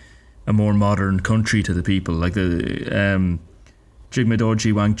providing a more modern country to the people. Like the Jigme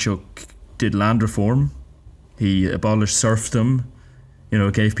Dorji Wangchuck did land reform. He abolished serfdom,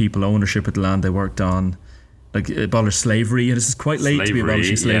 gave people ownership of the land they worked on, like abolished slavery. And this is quite late to be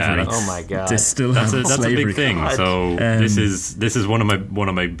abolishing slavery. Oh my god, they still that's have slavery. A big thing. So this is one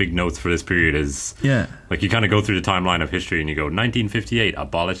of my big notes for this period is like you kind of go through the timeline of history and you go 1958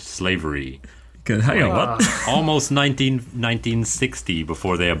 abolished slavery. Good. Hang on, what? Almost 1960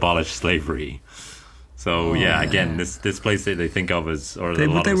 before they abolished slavery. So again, this place that they think of as,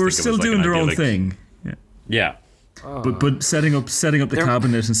 but they were still doing their own thing. Yeah. But setting up the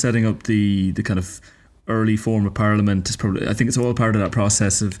cabinet and setting up the kind of early form of parliament is probably, I think it's all part of that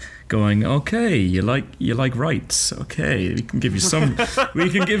process of going, okay, you like rights, okay, we can give you some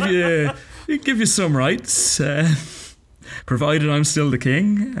some rights, provided I'm still the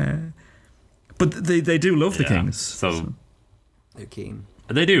king. But they do love the kings. So they're keen.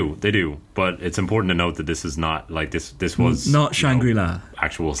 They do. But it's important to note that this is not like this was not Shangri-La.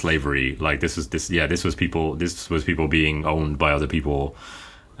 Actual slavery. Like this was people being owned by other people,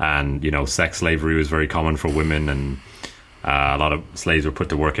 and sex slavery was very common for women, and a lot of slaves were put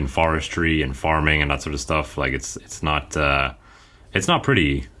to work in forestry and farming and that sort of stuff. Like it's not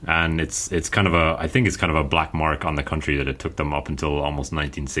pretty, and it's kind of I think it's kind of a black mark on the country that it took them up until almost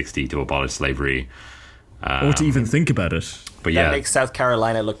 1960 to abolish slavery. Or to even think about it. But that makes South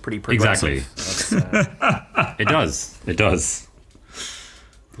Carolina look pretty progressive. Exactly. It does.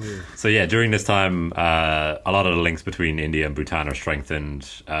 So during this time, a lot of the links between India and Bhutan are strengthened.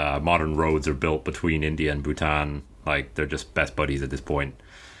 Modern roads are built between India and Bhutan. Like, they're just best buddies at this point.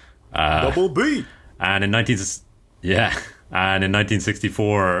 Double B. And in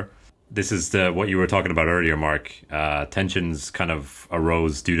 1964, this is what you were talking about earlier, Mark. Tensions kind of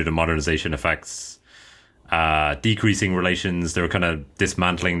arose due to the modernization effects. Decreasing relations. They were kind of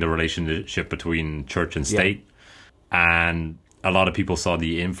dismantling the relationship between church and state. And a lot of people saw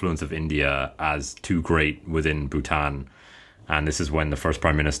the influence of India as too great within Bhutan. And this is when the first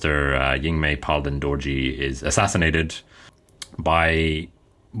Prime Minister, Yingmei Palden Dorji, is assassinated by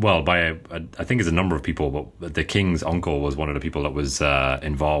I think it's a number of people, but the king's uncle was one of the people that was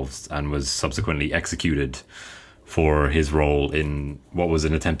involved and was subsequently executed for his role in what was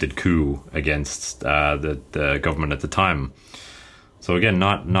an attempted coup against the government at the time. So again,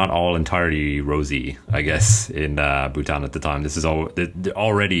 not all entirely rosy, I guess, in Bhutan at the time. This is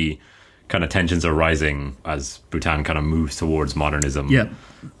already kind of tensions are rising as Bhutan kind of moves towards modernism. Yeah,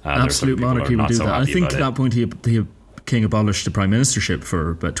 absolute monarchy would do that. I think at that point the king abolished the prime ministership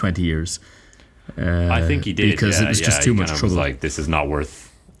for about 20 years. I think he did, because it was just too much trouble. Was like, this is not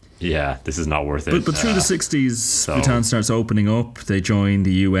worth it. But through the 60s, Bhutan starts opening up. They join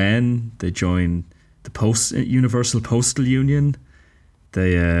the UN. They join the Universal Postal Union.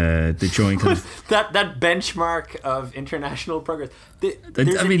 They join kind of that benchmark of international progress.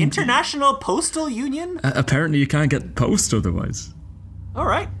 There's an international postal union. Apparently, you can't get post otherwise. All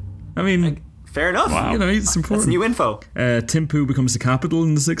right. I mean, fair enough. Wow. It's important. That's new info. Thimphu becomes the capital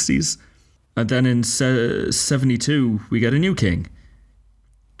in the 60s, and then in 72 we get a new king,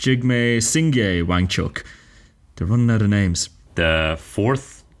 Jigme Singye Wangchuck. They're running out of names. The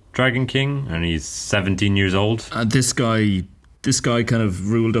fourth Dragon King, and he's 17 years old. This guy kind of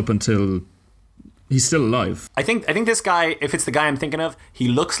ruled up until he's still alive. I think this guy, if it's the guy I'm thinking of, he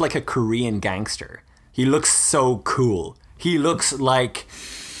looks like a Korean gangster. He looks so cool. He looks like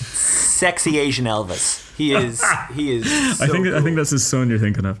sexy Asian Elvis. He is. So cool. I think that's his son you're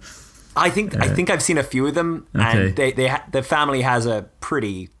thinking of. I think I've seen a few of them, and the family has a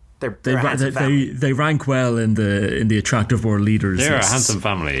pretty they're a handsome family. They rank well in the attractive world leaders. They're a handsome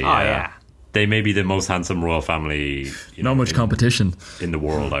family. Oh yeah. They may be the most handsome royal family. Not much competition in the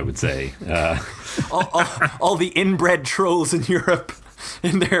world, I would say. All the inbred trolls in Europe,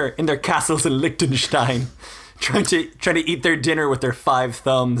 in their castles in Liechtenstein, trying to eat their dinner with their 5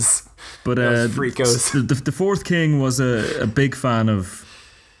 thumbs. But freakos. The fourth king was a big fan of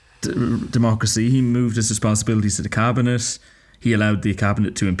democracy. He moved his responsibilities to the cabinet. He allowed the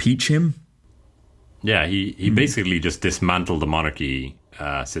cabinet to impeach him. Yeah, he basically just dismantled the monarchy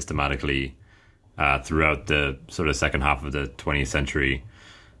systematically throughout the sort of second half of the 20th century.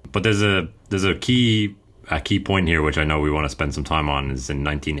 But there's a key point here, which I know we want to spend some time on, is in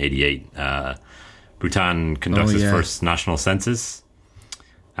 1988. Bhutan conducts its first national census.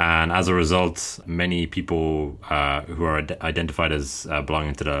 And as a result, many people who are identified as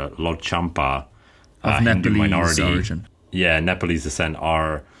belonging to the Lhotshampa Hindu minority, origin. Yeah, Nepalese descent,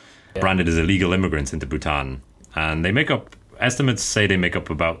 are branded as illegal immigrants into Bhutan. And they make up, estimates say they make up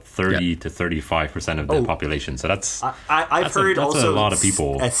about 30 to 35% of the population. So I've heard that's also a lot of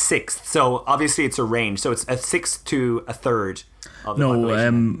people. A sixth. So obviously it's a range. So it's a sixth to a third of the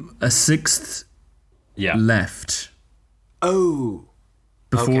population. A sixth left. Oh.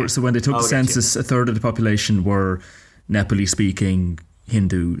 Before, so when they took the census, a third of the population were Nepali-speaking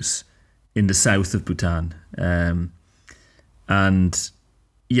Hindus in the south of Bhutan.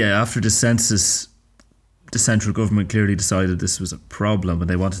 After the census, the central government clearly decided this was a problem, and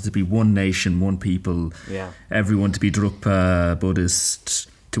they wanted to be one nation, one people, everyone to be Drukpa Buddhist,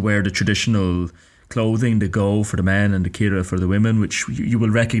 to wear the traditional clothing, the go for the men and the kira for the women, which you will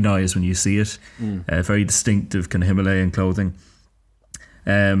recognise when you see it. Very distinctive kind of Himalayan clothing.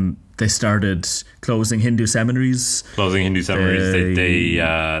 They started closing Hindu seminaries.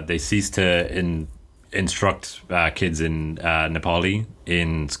 They ceased to instruct kids in Nepali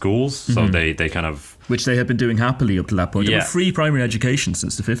in schools. So they kind of... Which they had been doing happily up to that point. They were free primary education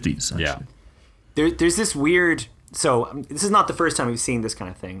since the 50s, actually. Yeah. There's this weird... So this is not the first time we've seen this kind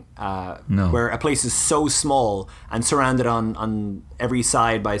of thing. Where a place is so small and surrounded on every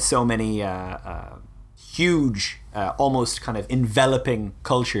side by so many... huge, almost kind of enveloping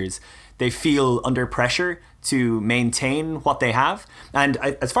cultures, they feel under pressure to maintain what they have. And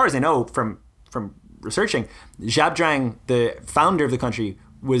as far as I know from researching, Zhabdrung, the founder of the country,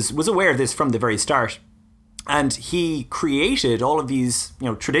 was aware of this from the very start. And he created all of these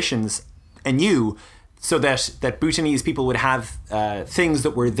traditions anew, so that Bhutanese people would have things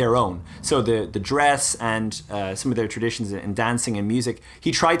that were their own. So the dress and some of their traditions in dancing and music.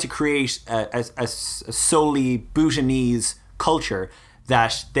 He tried to create a solely Bhutanese culture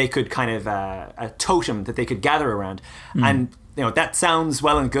that they could kind of a totem that they could gather around. And that sounds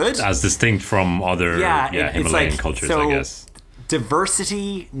well and good, as distinct from other Himalayan cultures, I guess.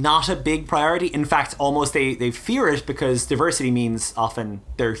 Diversity, not a big priority. In fact, almost they fear it, because diversity means often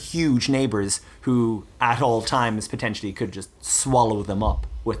they're huge neighbors who at all times potentially could just swallow them up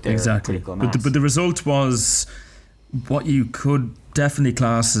with their critical mass. But the result was what you could definitely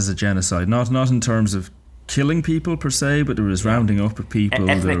class as a genocide, not in terms of killing people per se, but there was rounding up of people.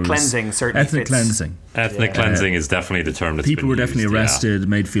 Ethnic cleansing certainly Ethnic cleansing. Ethnic cleansing is definitely the term that's people been were definitely used, arrested,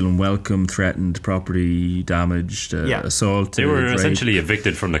 made feel unwelcome, threatened, property damaged, assault. They were essentially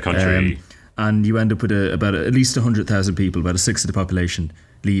evicted from the country. And you end up with about at least 100,000 people, about a sixth of the population,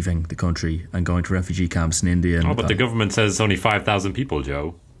 leaving the country and going to refugee camps in India. But the government says only 5,000 people,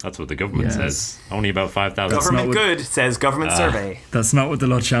 Joe. That's what the government says. Only about 5,000. Government good, says government survey. That's not what the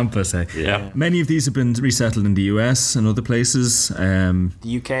Lhotshampa say. Yeah. Many of these have been resettled in the US and other places. The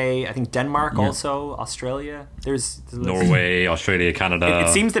UK, I think Denmark also, Australia. There's Norway, Australia, Canada. It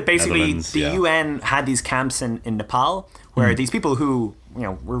seems that basically the UN had these camps in Nepal, where these people who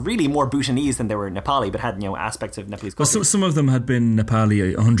were really more Bhutanese than they were Nepali, but had aspects of Nepalese culture. Well, some of them had been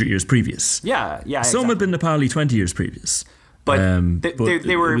Nepali 100 years previous. Yeah. Some had been Nepali 20 years previous. But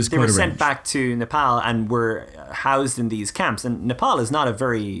they were sent back to Nepal and were housed in these camps. And Nepal is not a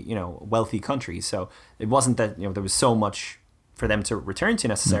very wealthy country, so it wasn't that there was so much for them to return to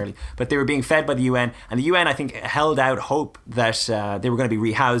necessarily. But they were being fed by the UN, and the UN I think held out hope that they were going to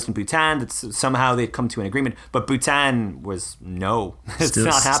be rehoused in Bhutan, that somehow they'd come to an agreement. But Bhutan was no, it's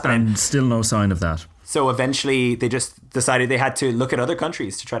not happening. And still no sign of that. So eventually they just decided they had to look at other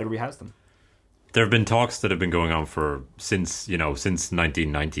countries to try to rehouse them. There have been talks that have been going on since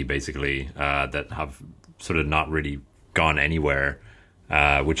 1990, basically, that have sort of not really gone anywhere,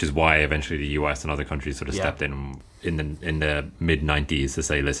 which is why eventually the US and other countries sort of stepped in the mid 90s to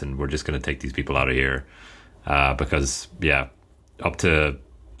say, listen, we're just going to take these people out of here, because up to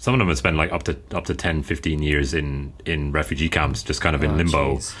some of them have spent like up to 10, 15 years in refugee camps, just kind of in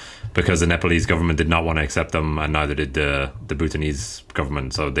limbo, because the Nepalese government did not want to accept them, and neither did the Bhutanese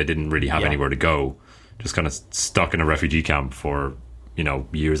government. So they didn't really have anywhere to go, just kind of stuck in a refugee camp for,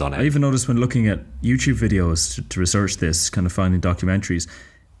 years on end. I even noticed when looking at YouTube videos to research this, kind of finding documentaries,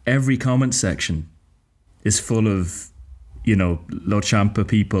 every comment section is full of, Lhotshampa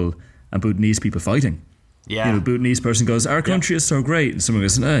people and Bhutanese people fighting. Yeah. Bhutanese person goes, our country is so great. And someone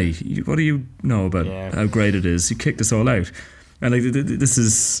goes, hey, what do you know about how great it is? You kicked us all out. And like this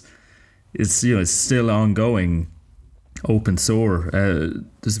is, it's still ongoing, open sore.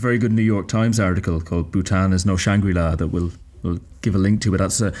 There's a very good New York Times article called Bhutan is no Shangri-La that we'll give a link to it.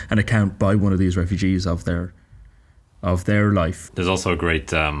 That's an account by one of these refugees of their life. There's also a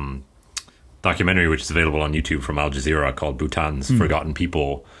great documentary which is available on YouTube from Al Jazeera called Bhutan's Forgotten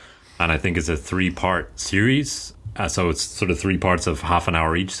People. And I think it's a 3-part series. So it's sort of 3 parts of half an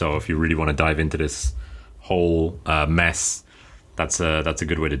hour each. So if you really want to dive into this whole mess, that's a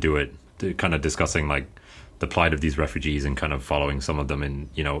good way to do it. Kind of discussing like the plight of these refugees and kind of following some of them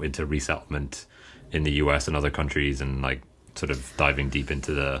into resettlement in the US and other countries, and like sort of diving deep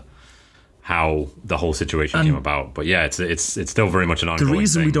into how the whole situation came about. But yeah, it's still very much an ongoing thing. The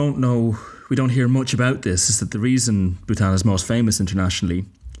reason we don't hear much about this is that the reason Bhutan is most famous internationally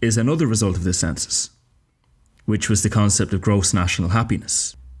is another result of this census, which was the concept of gross national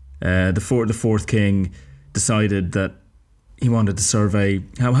happiness. The fourth king decided that he wanted to survey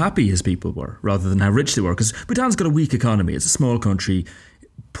how happy his people were rather than how rich they were, because Bhutan's got a weak economy. It's a small country,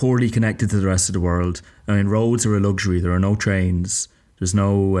 poorly connected to the rest of the world. I mean, roads are a luxury. There are no trains. There's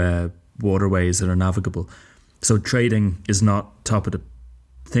no waterways that are navigable. So trading is not top of the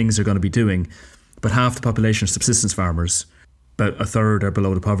things they're going to be doing. But half the population are subsistence farmers. About a third are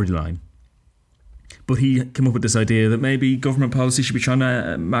below the poverty line. But he came up with this idea that maybe government policy should be trying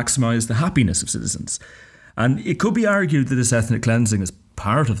to maximise the happiness of citizens. And it could be argued that this ethnic cleansing is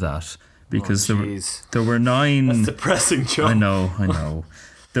part of that, because there were 9... That's depressing, Joe. I know.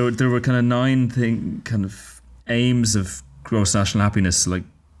 There were kind of 9 aims of gross national happiness, like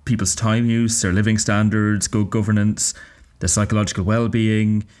people's time use, their living standards, good governance, their psychological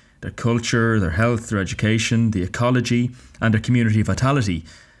well-being, their culture, their health, their education, the ecology, and their community vitality.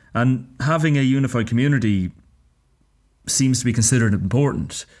 And having a unified community seems to be considered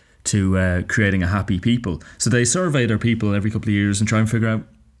important to creating a happy people. So they survey their people every couple of years and try and figure out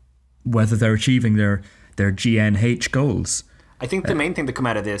whether they're achieving their GNH goals. I think the main thing to come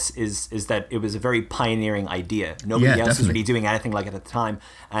out of this is that it was a very pioneering idea. Nobody else was really doing anything like it at the time.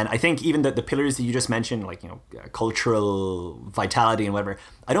 And I think even the pillars that you just mentioned, like, cultural vitality and whatever,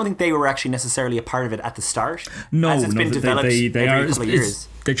 I don't think they were actually necessarily a part of it at the start. No, as it's been developed every couple of years.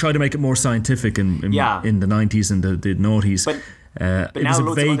 They try to make it more scientific in the 90s and the noughties. But it was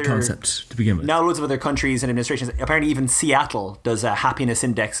a vague concept to begin with. Now loads of other countries and administrations, apparently even Seattle does a happiness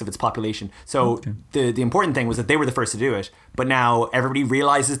index of its population. So the important thing was that they were the first to do it. But now everybody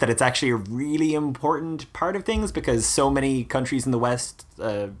realizes that it's actually a really important part of things, because so many countries in the West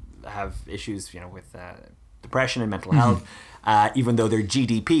have issues, with depression and mental health. Even though their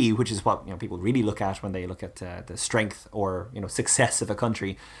GDP, which is what people really look at when they look at the strength or success of a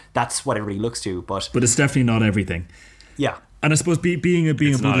country, that's what everybody looks to. But it's definitely not everything. Yeah. And I suppose being a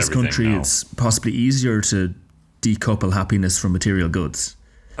Buddhist country, it's possibly easier to decouple happiness from material goods.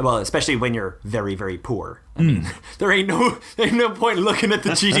 Well, especially when you're very, very poor. I mean, there ain't no point looking at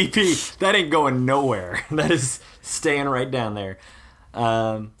the GDP. That ain't going nowhere. That is staying right down there.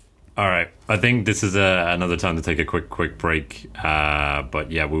 All right. I think this is another time to take a quick break.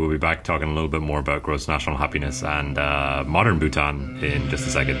 But yeah, we will be back talking a little bit more about gross national happiness and modern Bhutan in just a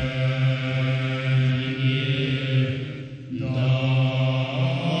second.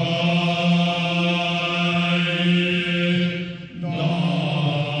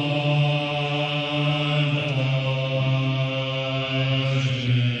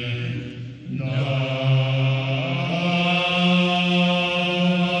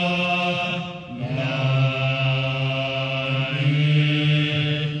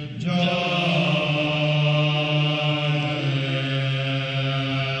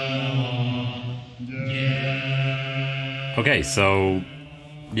 Okay, so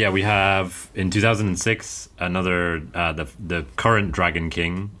yeah, we have in 2006 another the current Dragon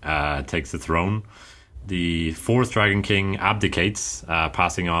King takes the throne. The fourth Dragon King abdicates,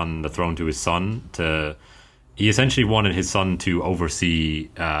 passing on the throne to his son. He essentially wanted his son to oversee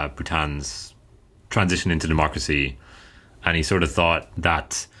Bhutan's transition into democracy, and he sort of thought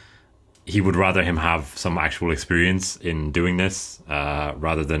that he would rather him have some actual experience in doing this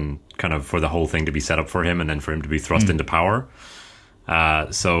rather than kind of for the whole thing to be set up for him and then for him to be thrust into power.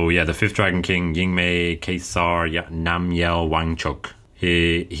 So the fifth Dragon King, Yingmei Caesar Namgyel Wangchuk,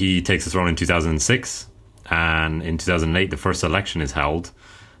 he takes the throne in 2006, and in 2008 the first election is held,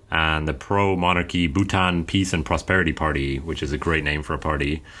 and the pro-monarchy Bhutan Peace and Prosperity Party, which is a great name for a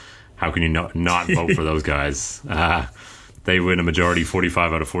party, how can you not vote for those guys? They win a majority,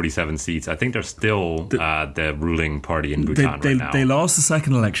 45 out of 47 seats. I think they're still the ruling party in Bhutan right now. They lost the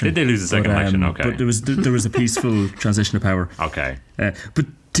second election. Did they lose the second election? Okay. But there was a peaceful transition of power. Okay. But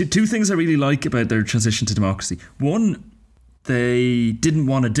two things I really like about their transition to democracy. One, they didn't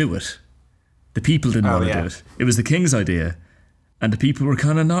want to do it. The people didn't want to do it. It was the king's idea, and the people were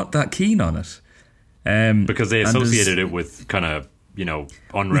kind of not that keen on it. Because they associated it with kind of,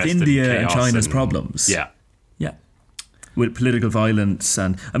 unrest with India and chaos and China's problems. Yeah. With political violence,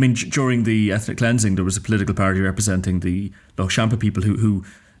 and I mean, during the ethnic cleansing, there was a political party representing the Lhokshampa people who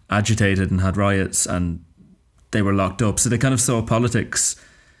agitated and had riots, and they were locked up. So they kind of saw politics.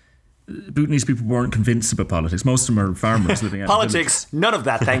 Bhutanese people weren't convinced about politics. Most of them are farmers living out politics. None of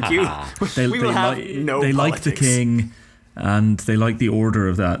that, thank you. They liked the king, and they liked the order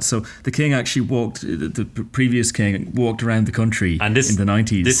of that. So the king actually the previous king walked around the country in the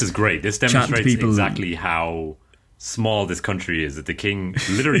 90s. This is great. This demonstrates exactly how small this country is, that the king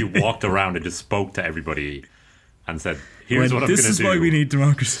literally walked around and just spoke to everybody and said, here's what I'm going to do. This is why we need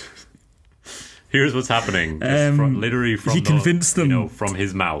democracy. Here's what's happening. Literally from he convinced them, from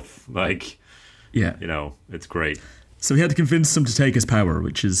his mouth. It's great. So he had to convince them to take his power,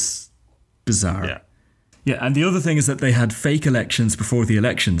 which is bizarre. Yeah, and the other thing is that they had fake elections before the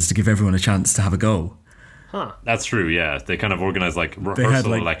elections to give everyone a chance to have a go. Huh. That's true, yeah. They kind of organized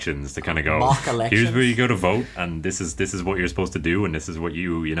rehearsal elections to kind of go, mock elections. Here's where you go to vote, and this is what you're supposed to do, and this is what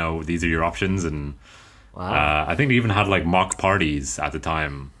these are your options. And wow. I think they even had mock parties at the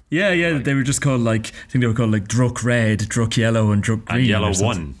time. Yeah, they were just called Druk Red, Druk Yellow, and Druk Green. And Yellow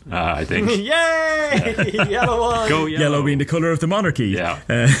won, I think. Yay! Yellow won! Go Yellow! Yellow being the colour of the monarchy. Yeah.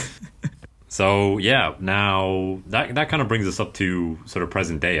 So now that kind of brings us up to sort of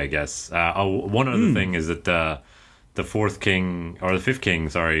present day, I guess. One other thing is that the fifth king,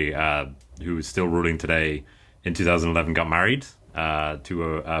 who is still ruling today, in 2011 got married to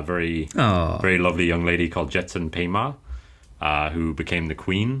a very very lovely young lady called Jetsun Pema, who became the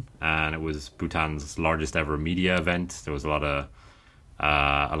queen, and it was Bhutan's largest ever media event. There was a lot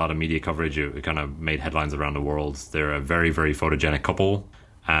of media coverage. It kind of made headlines around the world. They're a very, very photogenic couple.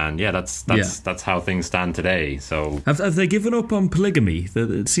 And that's how things stand today. So have they given up on polygamy?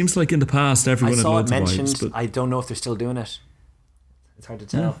 It seems like in the past everyone had loads of wives. I saw it mentioned. I don't know if they're still doing it. It's hard to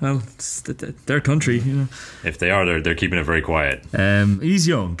tell. Yeah, well, it's their country, If they are, they're keeping it very quiet. He's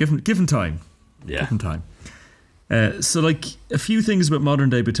young. Give him time. Yeah. Give him time. So a few things about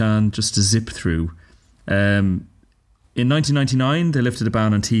modern day Bhutan just to zip through. In 1999, they lifted a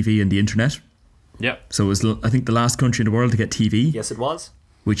ban on TV and the internet. Yeah. So it was, I think, the last country in the world to get TV. Yes, it was.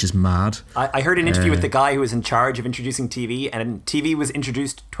 Which is mad. I heard an interview with the guy who was in charge of introducing TV, and TV was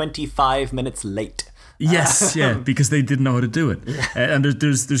introduced 25 minutes late. Yes, because they didn't know how to do it. And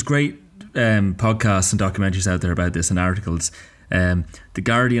there's great podcasts and documentaries out there about this and articles. The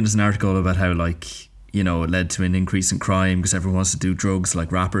Guardian has an article about how it led to an increase in crime because everyone wants to do drugs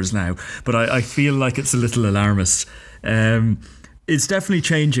like rappers now. But I feel like it's a little alarmist. It's definitely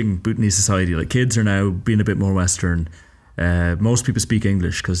changing Bhutanese society. Kids are now being a bit more Western. Most people speak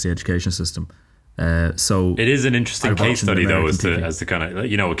English because of the education system. So it is an interesting case study, though, as to kind of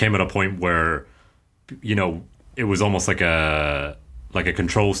it came at a point where it was almost like a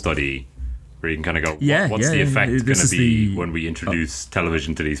control study where you can kind of go, what's the effect going to be when we introduce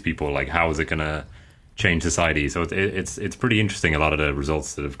television to these people? How is it going to change society? So it's pretty interesting, a lot of the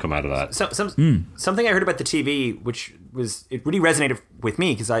results that have come out of that. Something I heard about the TV, which it really resonated with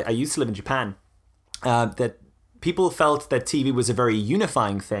me because I used to live in Japan, that people felt that TV was a very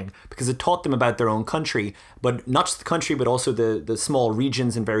unifying thing because it taught them about their own country, but not just the country, but also the small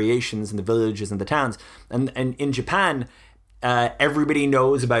regions and variations in the villages and the towns. And in Japan, everybody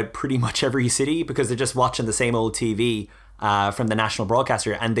knows about pretty much every city because they're just watching the same old TV from the national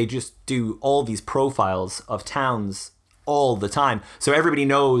broadcaster, and they just do all these profiles of towns all the time. So everybody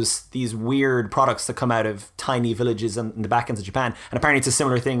knows these weird products that come out of tiny villages in the back ends of Japan. And apparently it's a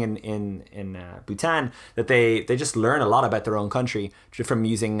similar thing in Bhutan, that they just learn a lot about their own country from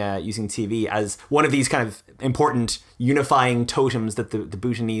using TV as one of these kind of important unifying totems that the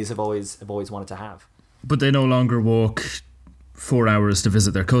Bhutanese have always wanted to have. But they no longer walk 4 hours to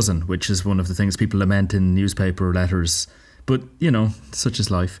visit their cousin, which is one of the things people lament in newspaper letters. But, such is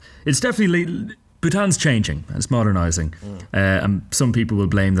life. It's definitely... Bhutan's changing, it's modernising. And some people will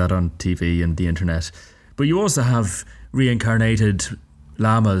blame that on TV and the internet. But you also have reincarnated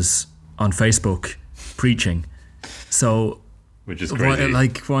lamas on Facebook preaching. So, which is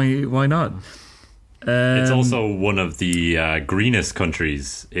crazy. Why not? It's also one of the greenest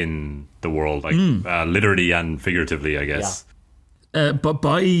countries in the world, literally and figuratively, I guess. Yeah. But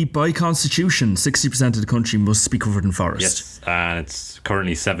by constitution, 60% of the country must be covered in forest. Yes, and it's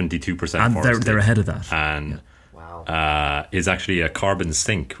currently 72% and forested. they're ahead of that. And is actually a carbon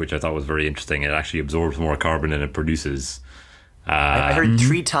sink, which I thought was very interesting. It actually absorbs more carbon than it produces. I heard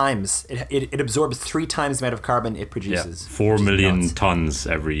 3 times. It absorbs 3 times the amount of carbon it produces. 4 million tons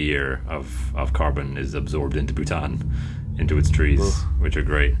every year of carbon is absorbed into Bhutan, into its trees, which are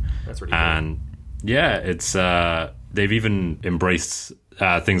great. That's really cool. It's they've even embraced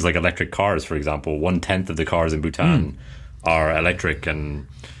things like electric cars, for example. 1/10 of the cars in Bhutan are electric, and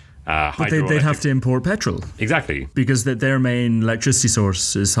but they'd have to import petrol. Exactly. Because their main electricity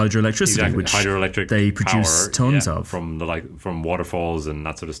source is hydroelectricity, which hydroelectric they produce tons of. From waterfalls and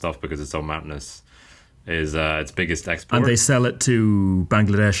that sort of stuff, because it's so mountainous, is its biggest export. And they sell it to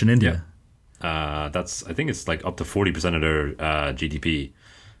Bangladesh and India. I think it's like up to 40% of their GDP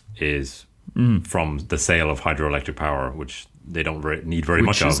is from the sale of hydroelectric power, which they don't need very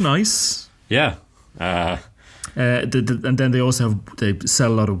much of. Which is nice. Yeah. And then they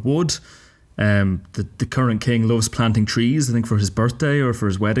sell a lot of wood. The current king loves planting trees. I think for his birthday or for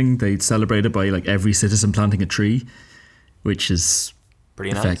his wedding, they celebrate it by like every citizen planting a tree, which is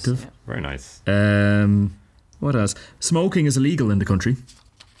pretty effective. Nice. Yeah. Very nice. What else? Smoking is illegal in the country.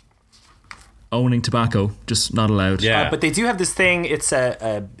 Owning tobacco, just not allowed. Yeah, but they do have this thing. It's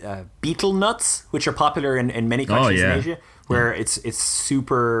betel nuts, which are popular in many countries in Asia, where it's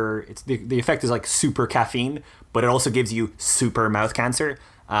super. The effect is like super caffeine, but it also gives you super mouth cancer.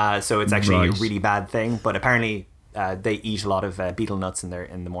 So it's actually a really bad thing. But apparently, they eat a lot of betel nuts in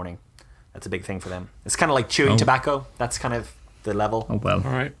the morning. That's a big thing for them. It's kind of like chewing tobacco. That's kind of the level. Oh well.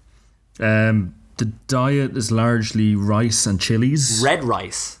 All right. The diet is largely rice and chilies. Red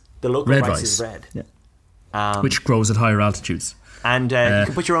rice. The local rice is red. Yeah. Which grows at higher altitudes. And you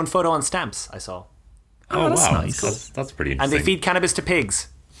can put your own photo on stamps, I saw. Oh, that's wow. nice. That's pretty interesting. And they feed cannabis to pigs.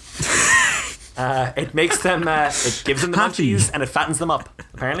 It makes them, it gives them the Happy. munchies and it fattens them up,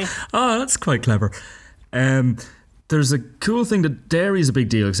 apparently. Oh, that's quite clever. There's a cool thing that dairy is a big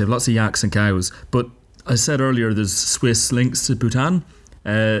deal because they have lots of yaks and cows. But I said earlier there's Swiss links to Bhutan.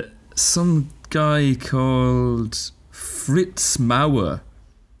 Some guy called Fritz Mauer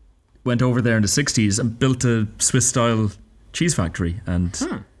went over there in the 60s and built a Swiss-style cheese factory and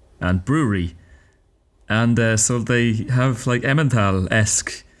brewery. And so they have like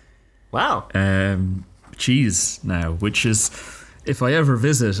Emmental-esque cheese now, which is, if I ever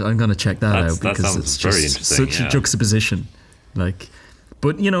visit, I'm going to check that out because it's just such a juxtaposition.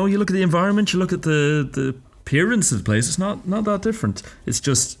 But you look at the environment, you look at the appearance of the place, it's not that different. It's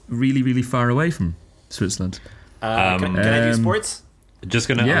just really, really far away from Switzerland. Can I do sports? I'm just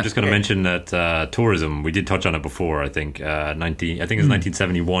gonna mention that tourism. We did touch on it before. I think it was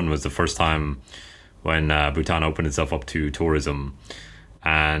 1971 was the first time when Bhutan opened itself up to tourism,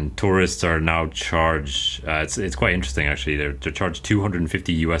 and tourists are now charged. It's quite interesting actually. They're charged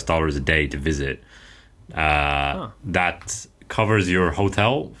 $250 a day to visit. That covers your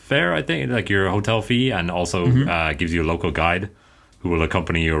hotel fare, I think, like your hotel fee, and also gives you a local guide who will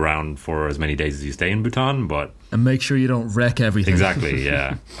accompany you around for as many days as you stay in Bhutan, and make sure you don't wreck everything. Exactly,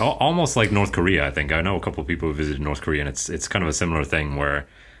 yeah. Almost like North Korea, I think. I know a couple of people who visited North Korea, and it's kind of a similar thing where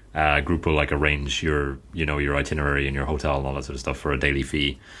a group will like arrange your itinerary and your hotel and all that sort of stuff for a daily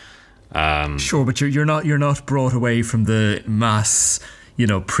fee. Sure, but you're not brought away from the mass,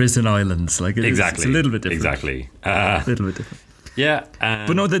 prison islands. Like it's a little bit different. Exactly, a little bit different. Yeah,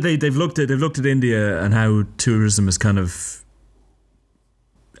 but no, they've looked at India and how tourism has kind of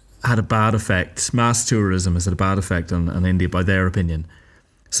had a bad effect. Mass tourism has had a bad effect on India, by their opinion.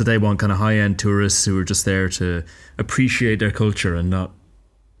 So they want kind of high-end tourists who are just there to appreciate their culture and not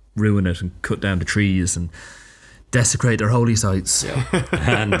ruin it and cut down the trees and desecrate their holy sites. Yeah.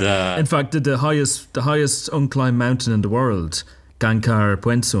 And in fact, the highest unclimbed mountain in the world, Gangkhar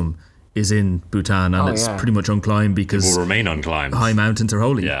Puensum, is in Bhutan, and it's pretty much unclimbed because it will remain unclimbed. High mountains are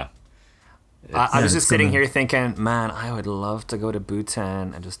holy. Yeah. I was just sitting here thinking, man, I would love to go to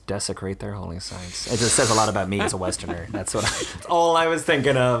Bhutan and just desecrate their holy sites. It just says a lot about me as a Westerner. That's all I was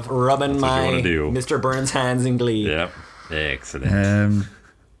thinking of, rubbing my Mr. Burns hands in glee. Yep. Excellent.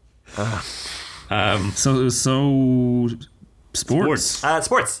 So sports.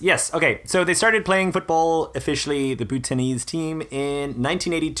 Sports, yes. Okay, so they started playing football officially, the Bhutanese team, in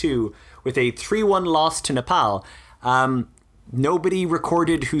 1982 with a 3-1 loss to Nepal. nobody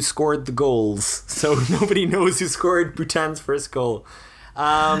recorded who scored the goals, so nobody knows who scored Bhutan's first goal.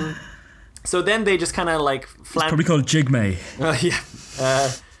 So then they just kind of like... It's probably called Jigme.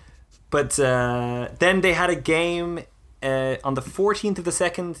 But then they had a game on the 14th of the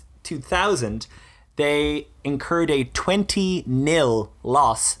 2nd, 2000. They incurred a 20-0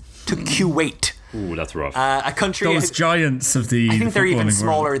 loss to Kuwait. Ooh, that's rough. A country... Those giants of the I think they're even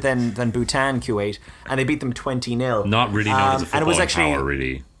smaller world. than Bhutan, Kuwait, and they beat them 20-0. Not really known as a footballing power,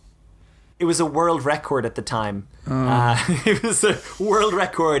 really. It was a world record at the time. It was a world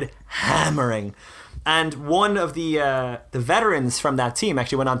record hammering. And one of the veterans from that team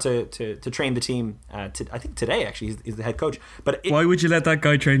actually went on to train the team. I think today, actually, he's the head coach. But why would you let that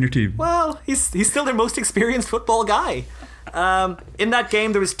guy train your team? Well, he's still their most experienced football guy. In that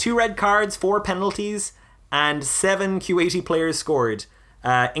game, there was 2 red cards, 4 penalties, and 7 Kuwaiti players scored,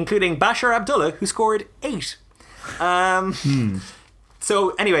 including Bashar Abdullah, who scored 8.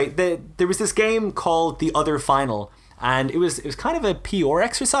 So anyway, there was this game called the Other Final, and it was kind of a PR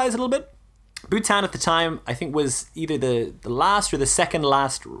exercise a little bit. Bhutan at the time, I think, was either the last or the second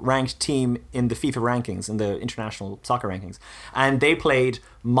last ranked team in the FIFA rankings, in the international soccer rankings. And they played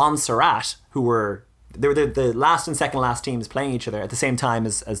Montserrat, who were the last and second last teams playing each other at the same time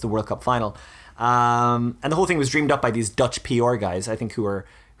as the World Cup final. And the whole thing was dreamed up by these Dutch PR guys, I think, who were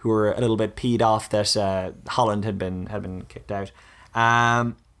a little bit peed off that Holland had been kicked out.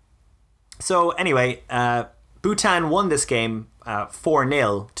 So anyway, Bhutan won this game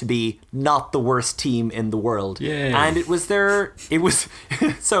 4-0 to be not the worst team in the world. Yay. And it was their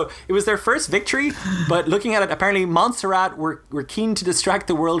first victory, but looking at it, apparently Montserrat were keen to distract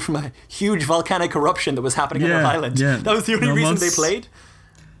the world from a huge volcanic eruption that was happening on the island. Yeah. That was the only reason they played.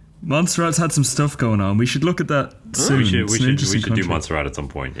 Montserrat's had some stuff going on. We should look at that soon. We should do Montserrat at some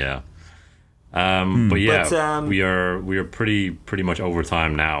point, yeah. But we are pretty much over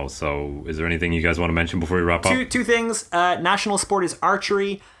time now. So, is there anything you guys want to mention before we wrap up? Two things. National sport is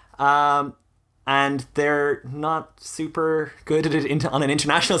archery, and they're not super good at it on an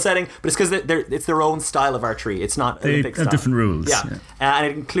international setting. But it's because it's their own style of archery. It's not Olympic style. They have different rules. Yeah. And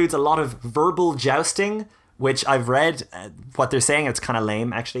it includes a lot of verbal jousting, which I've read what they're saying. It's kind of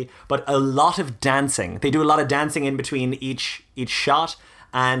lame, actually. But a lot of dancing. They do a lot of dancing in between each shot.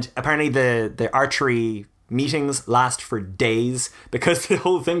 And apparently the archery meetings last for days because the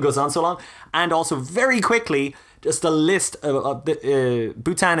whole thing goes on so long. And also very quickly, just a list of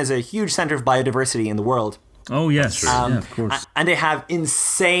Bhutan is a huge center of biodiversity in the world. Oh, yes. Yeah, of course. And they have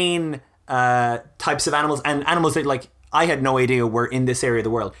insane types of animals and animals that I had no idea were in this area of the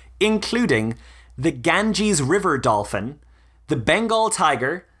world, including the Ganges River dolphin, the Bengal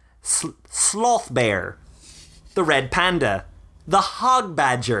tiger, sloth bear, the red panda, the hog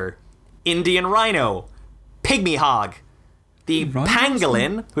badger, Indian rhino, pygmy hog, the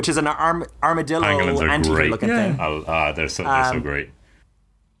pangolin, which is an armadillo anteater-looking thing. They're so great.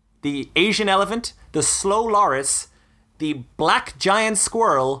 The Asian elephant, the slow loris, the black giant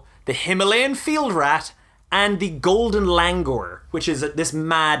squirrel, the Himalayan field rat, and the golden langur, which is this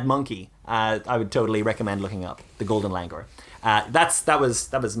mad monkey. I would totally recommend looking up the golden langur. That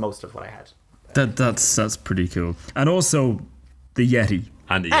was most of what I had. That's pretty cool. And also the Yeti.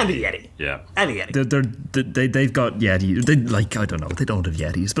 And the Yeti. Yeah. And the Yeti. They've got Yeti. I don't know. They don't have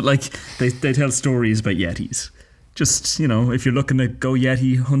Yetis, but they tell stories about Yetis. Just, if you're looking to go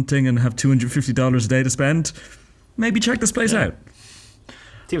Yeti hunting and have $250 a day to spend, maybe check this place out.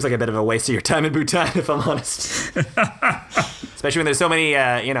 Seems like a bit of a waste of your time in Bhutan, if I'm honest. Especially when there's so many,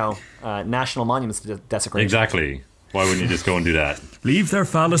 national monuments to desecrate. Exactly. Why wouldn't you just go and do that? Leave their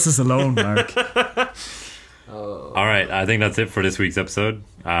phalluses alone, Mark. All right, I think that's it for this week's episode.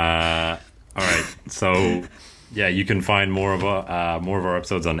 All right, so you can find more of our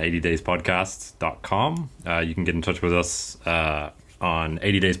episodes on 80dayspodcasts.com. You can get in touch with us on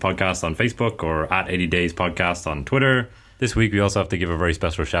 80 Days Podcast on Facebook or at 80 Days Podcast on Twitter. This week, we also have to give a very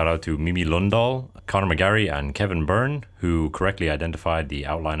special shout out to Mimi Lundahl, Conor McGarry, and Kevin Byrne, who correctly identified the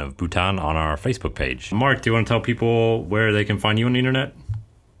outline of Bhutan on our Facebook page. Mark, do you want to tell people where they can find you on the internet?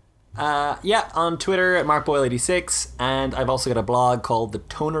 On Twitter at MarkBoyle86, and I've also got a blog called The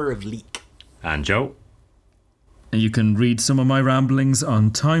Toner of Leek. And Joe? And you can read some of my ramblings on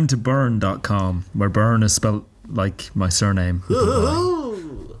timetoburn.com, where burn is spelled like my surname.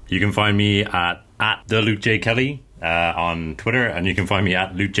 You can find me at the Luke J. Kelly on Twitter, and you can find me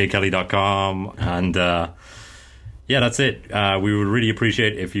at lukejkelly.com. And that's it. We would really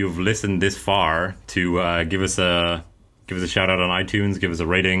appreciate if you've listened this far to give us a shout out on iTunes, give us a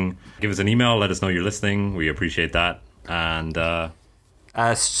rating, give us an email, let us know you're listening. We appreciate that. And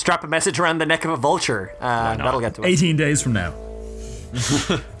strap a message around the neck of a vulture. That'll get to us. 18 days from now.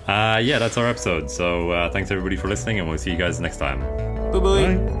 Yeah, that's our episode. So thanks everybody for listening, and we'll see you guys next time.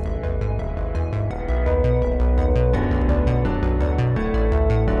 Bye-bye. Bye.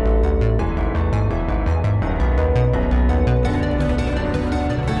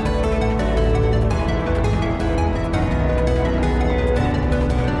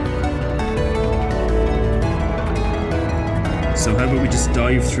 So how about we just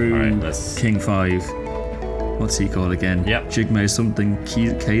dive through King 5? What's he called again? Yep. Jigme something,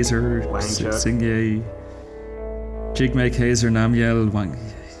 Kaiser, Singye, Jigme Kaiser Namyel Wang.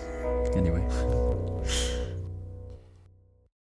 Anyway.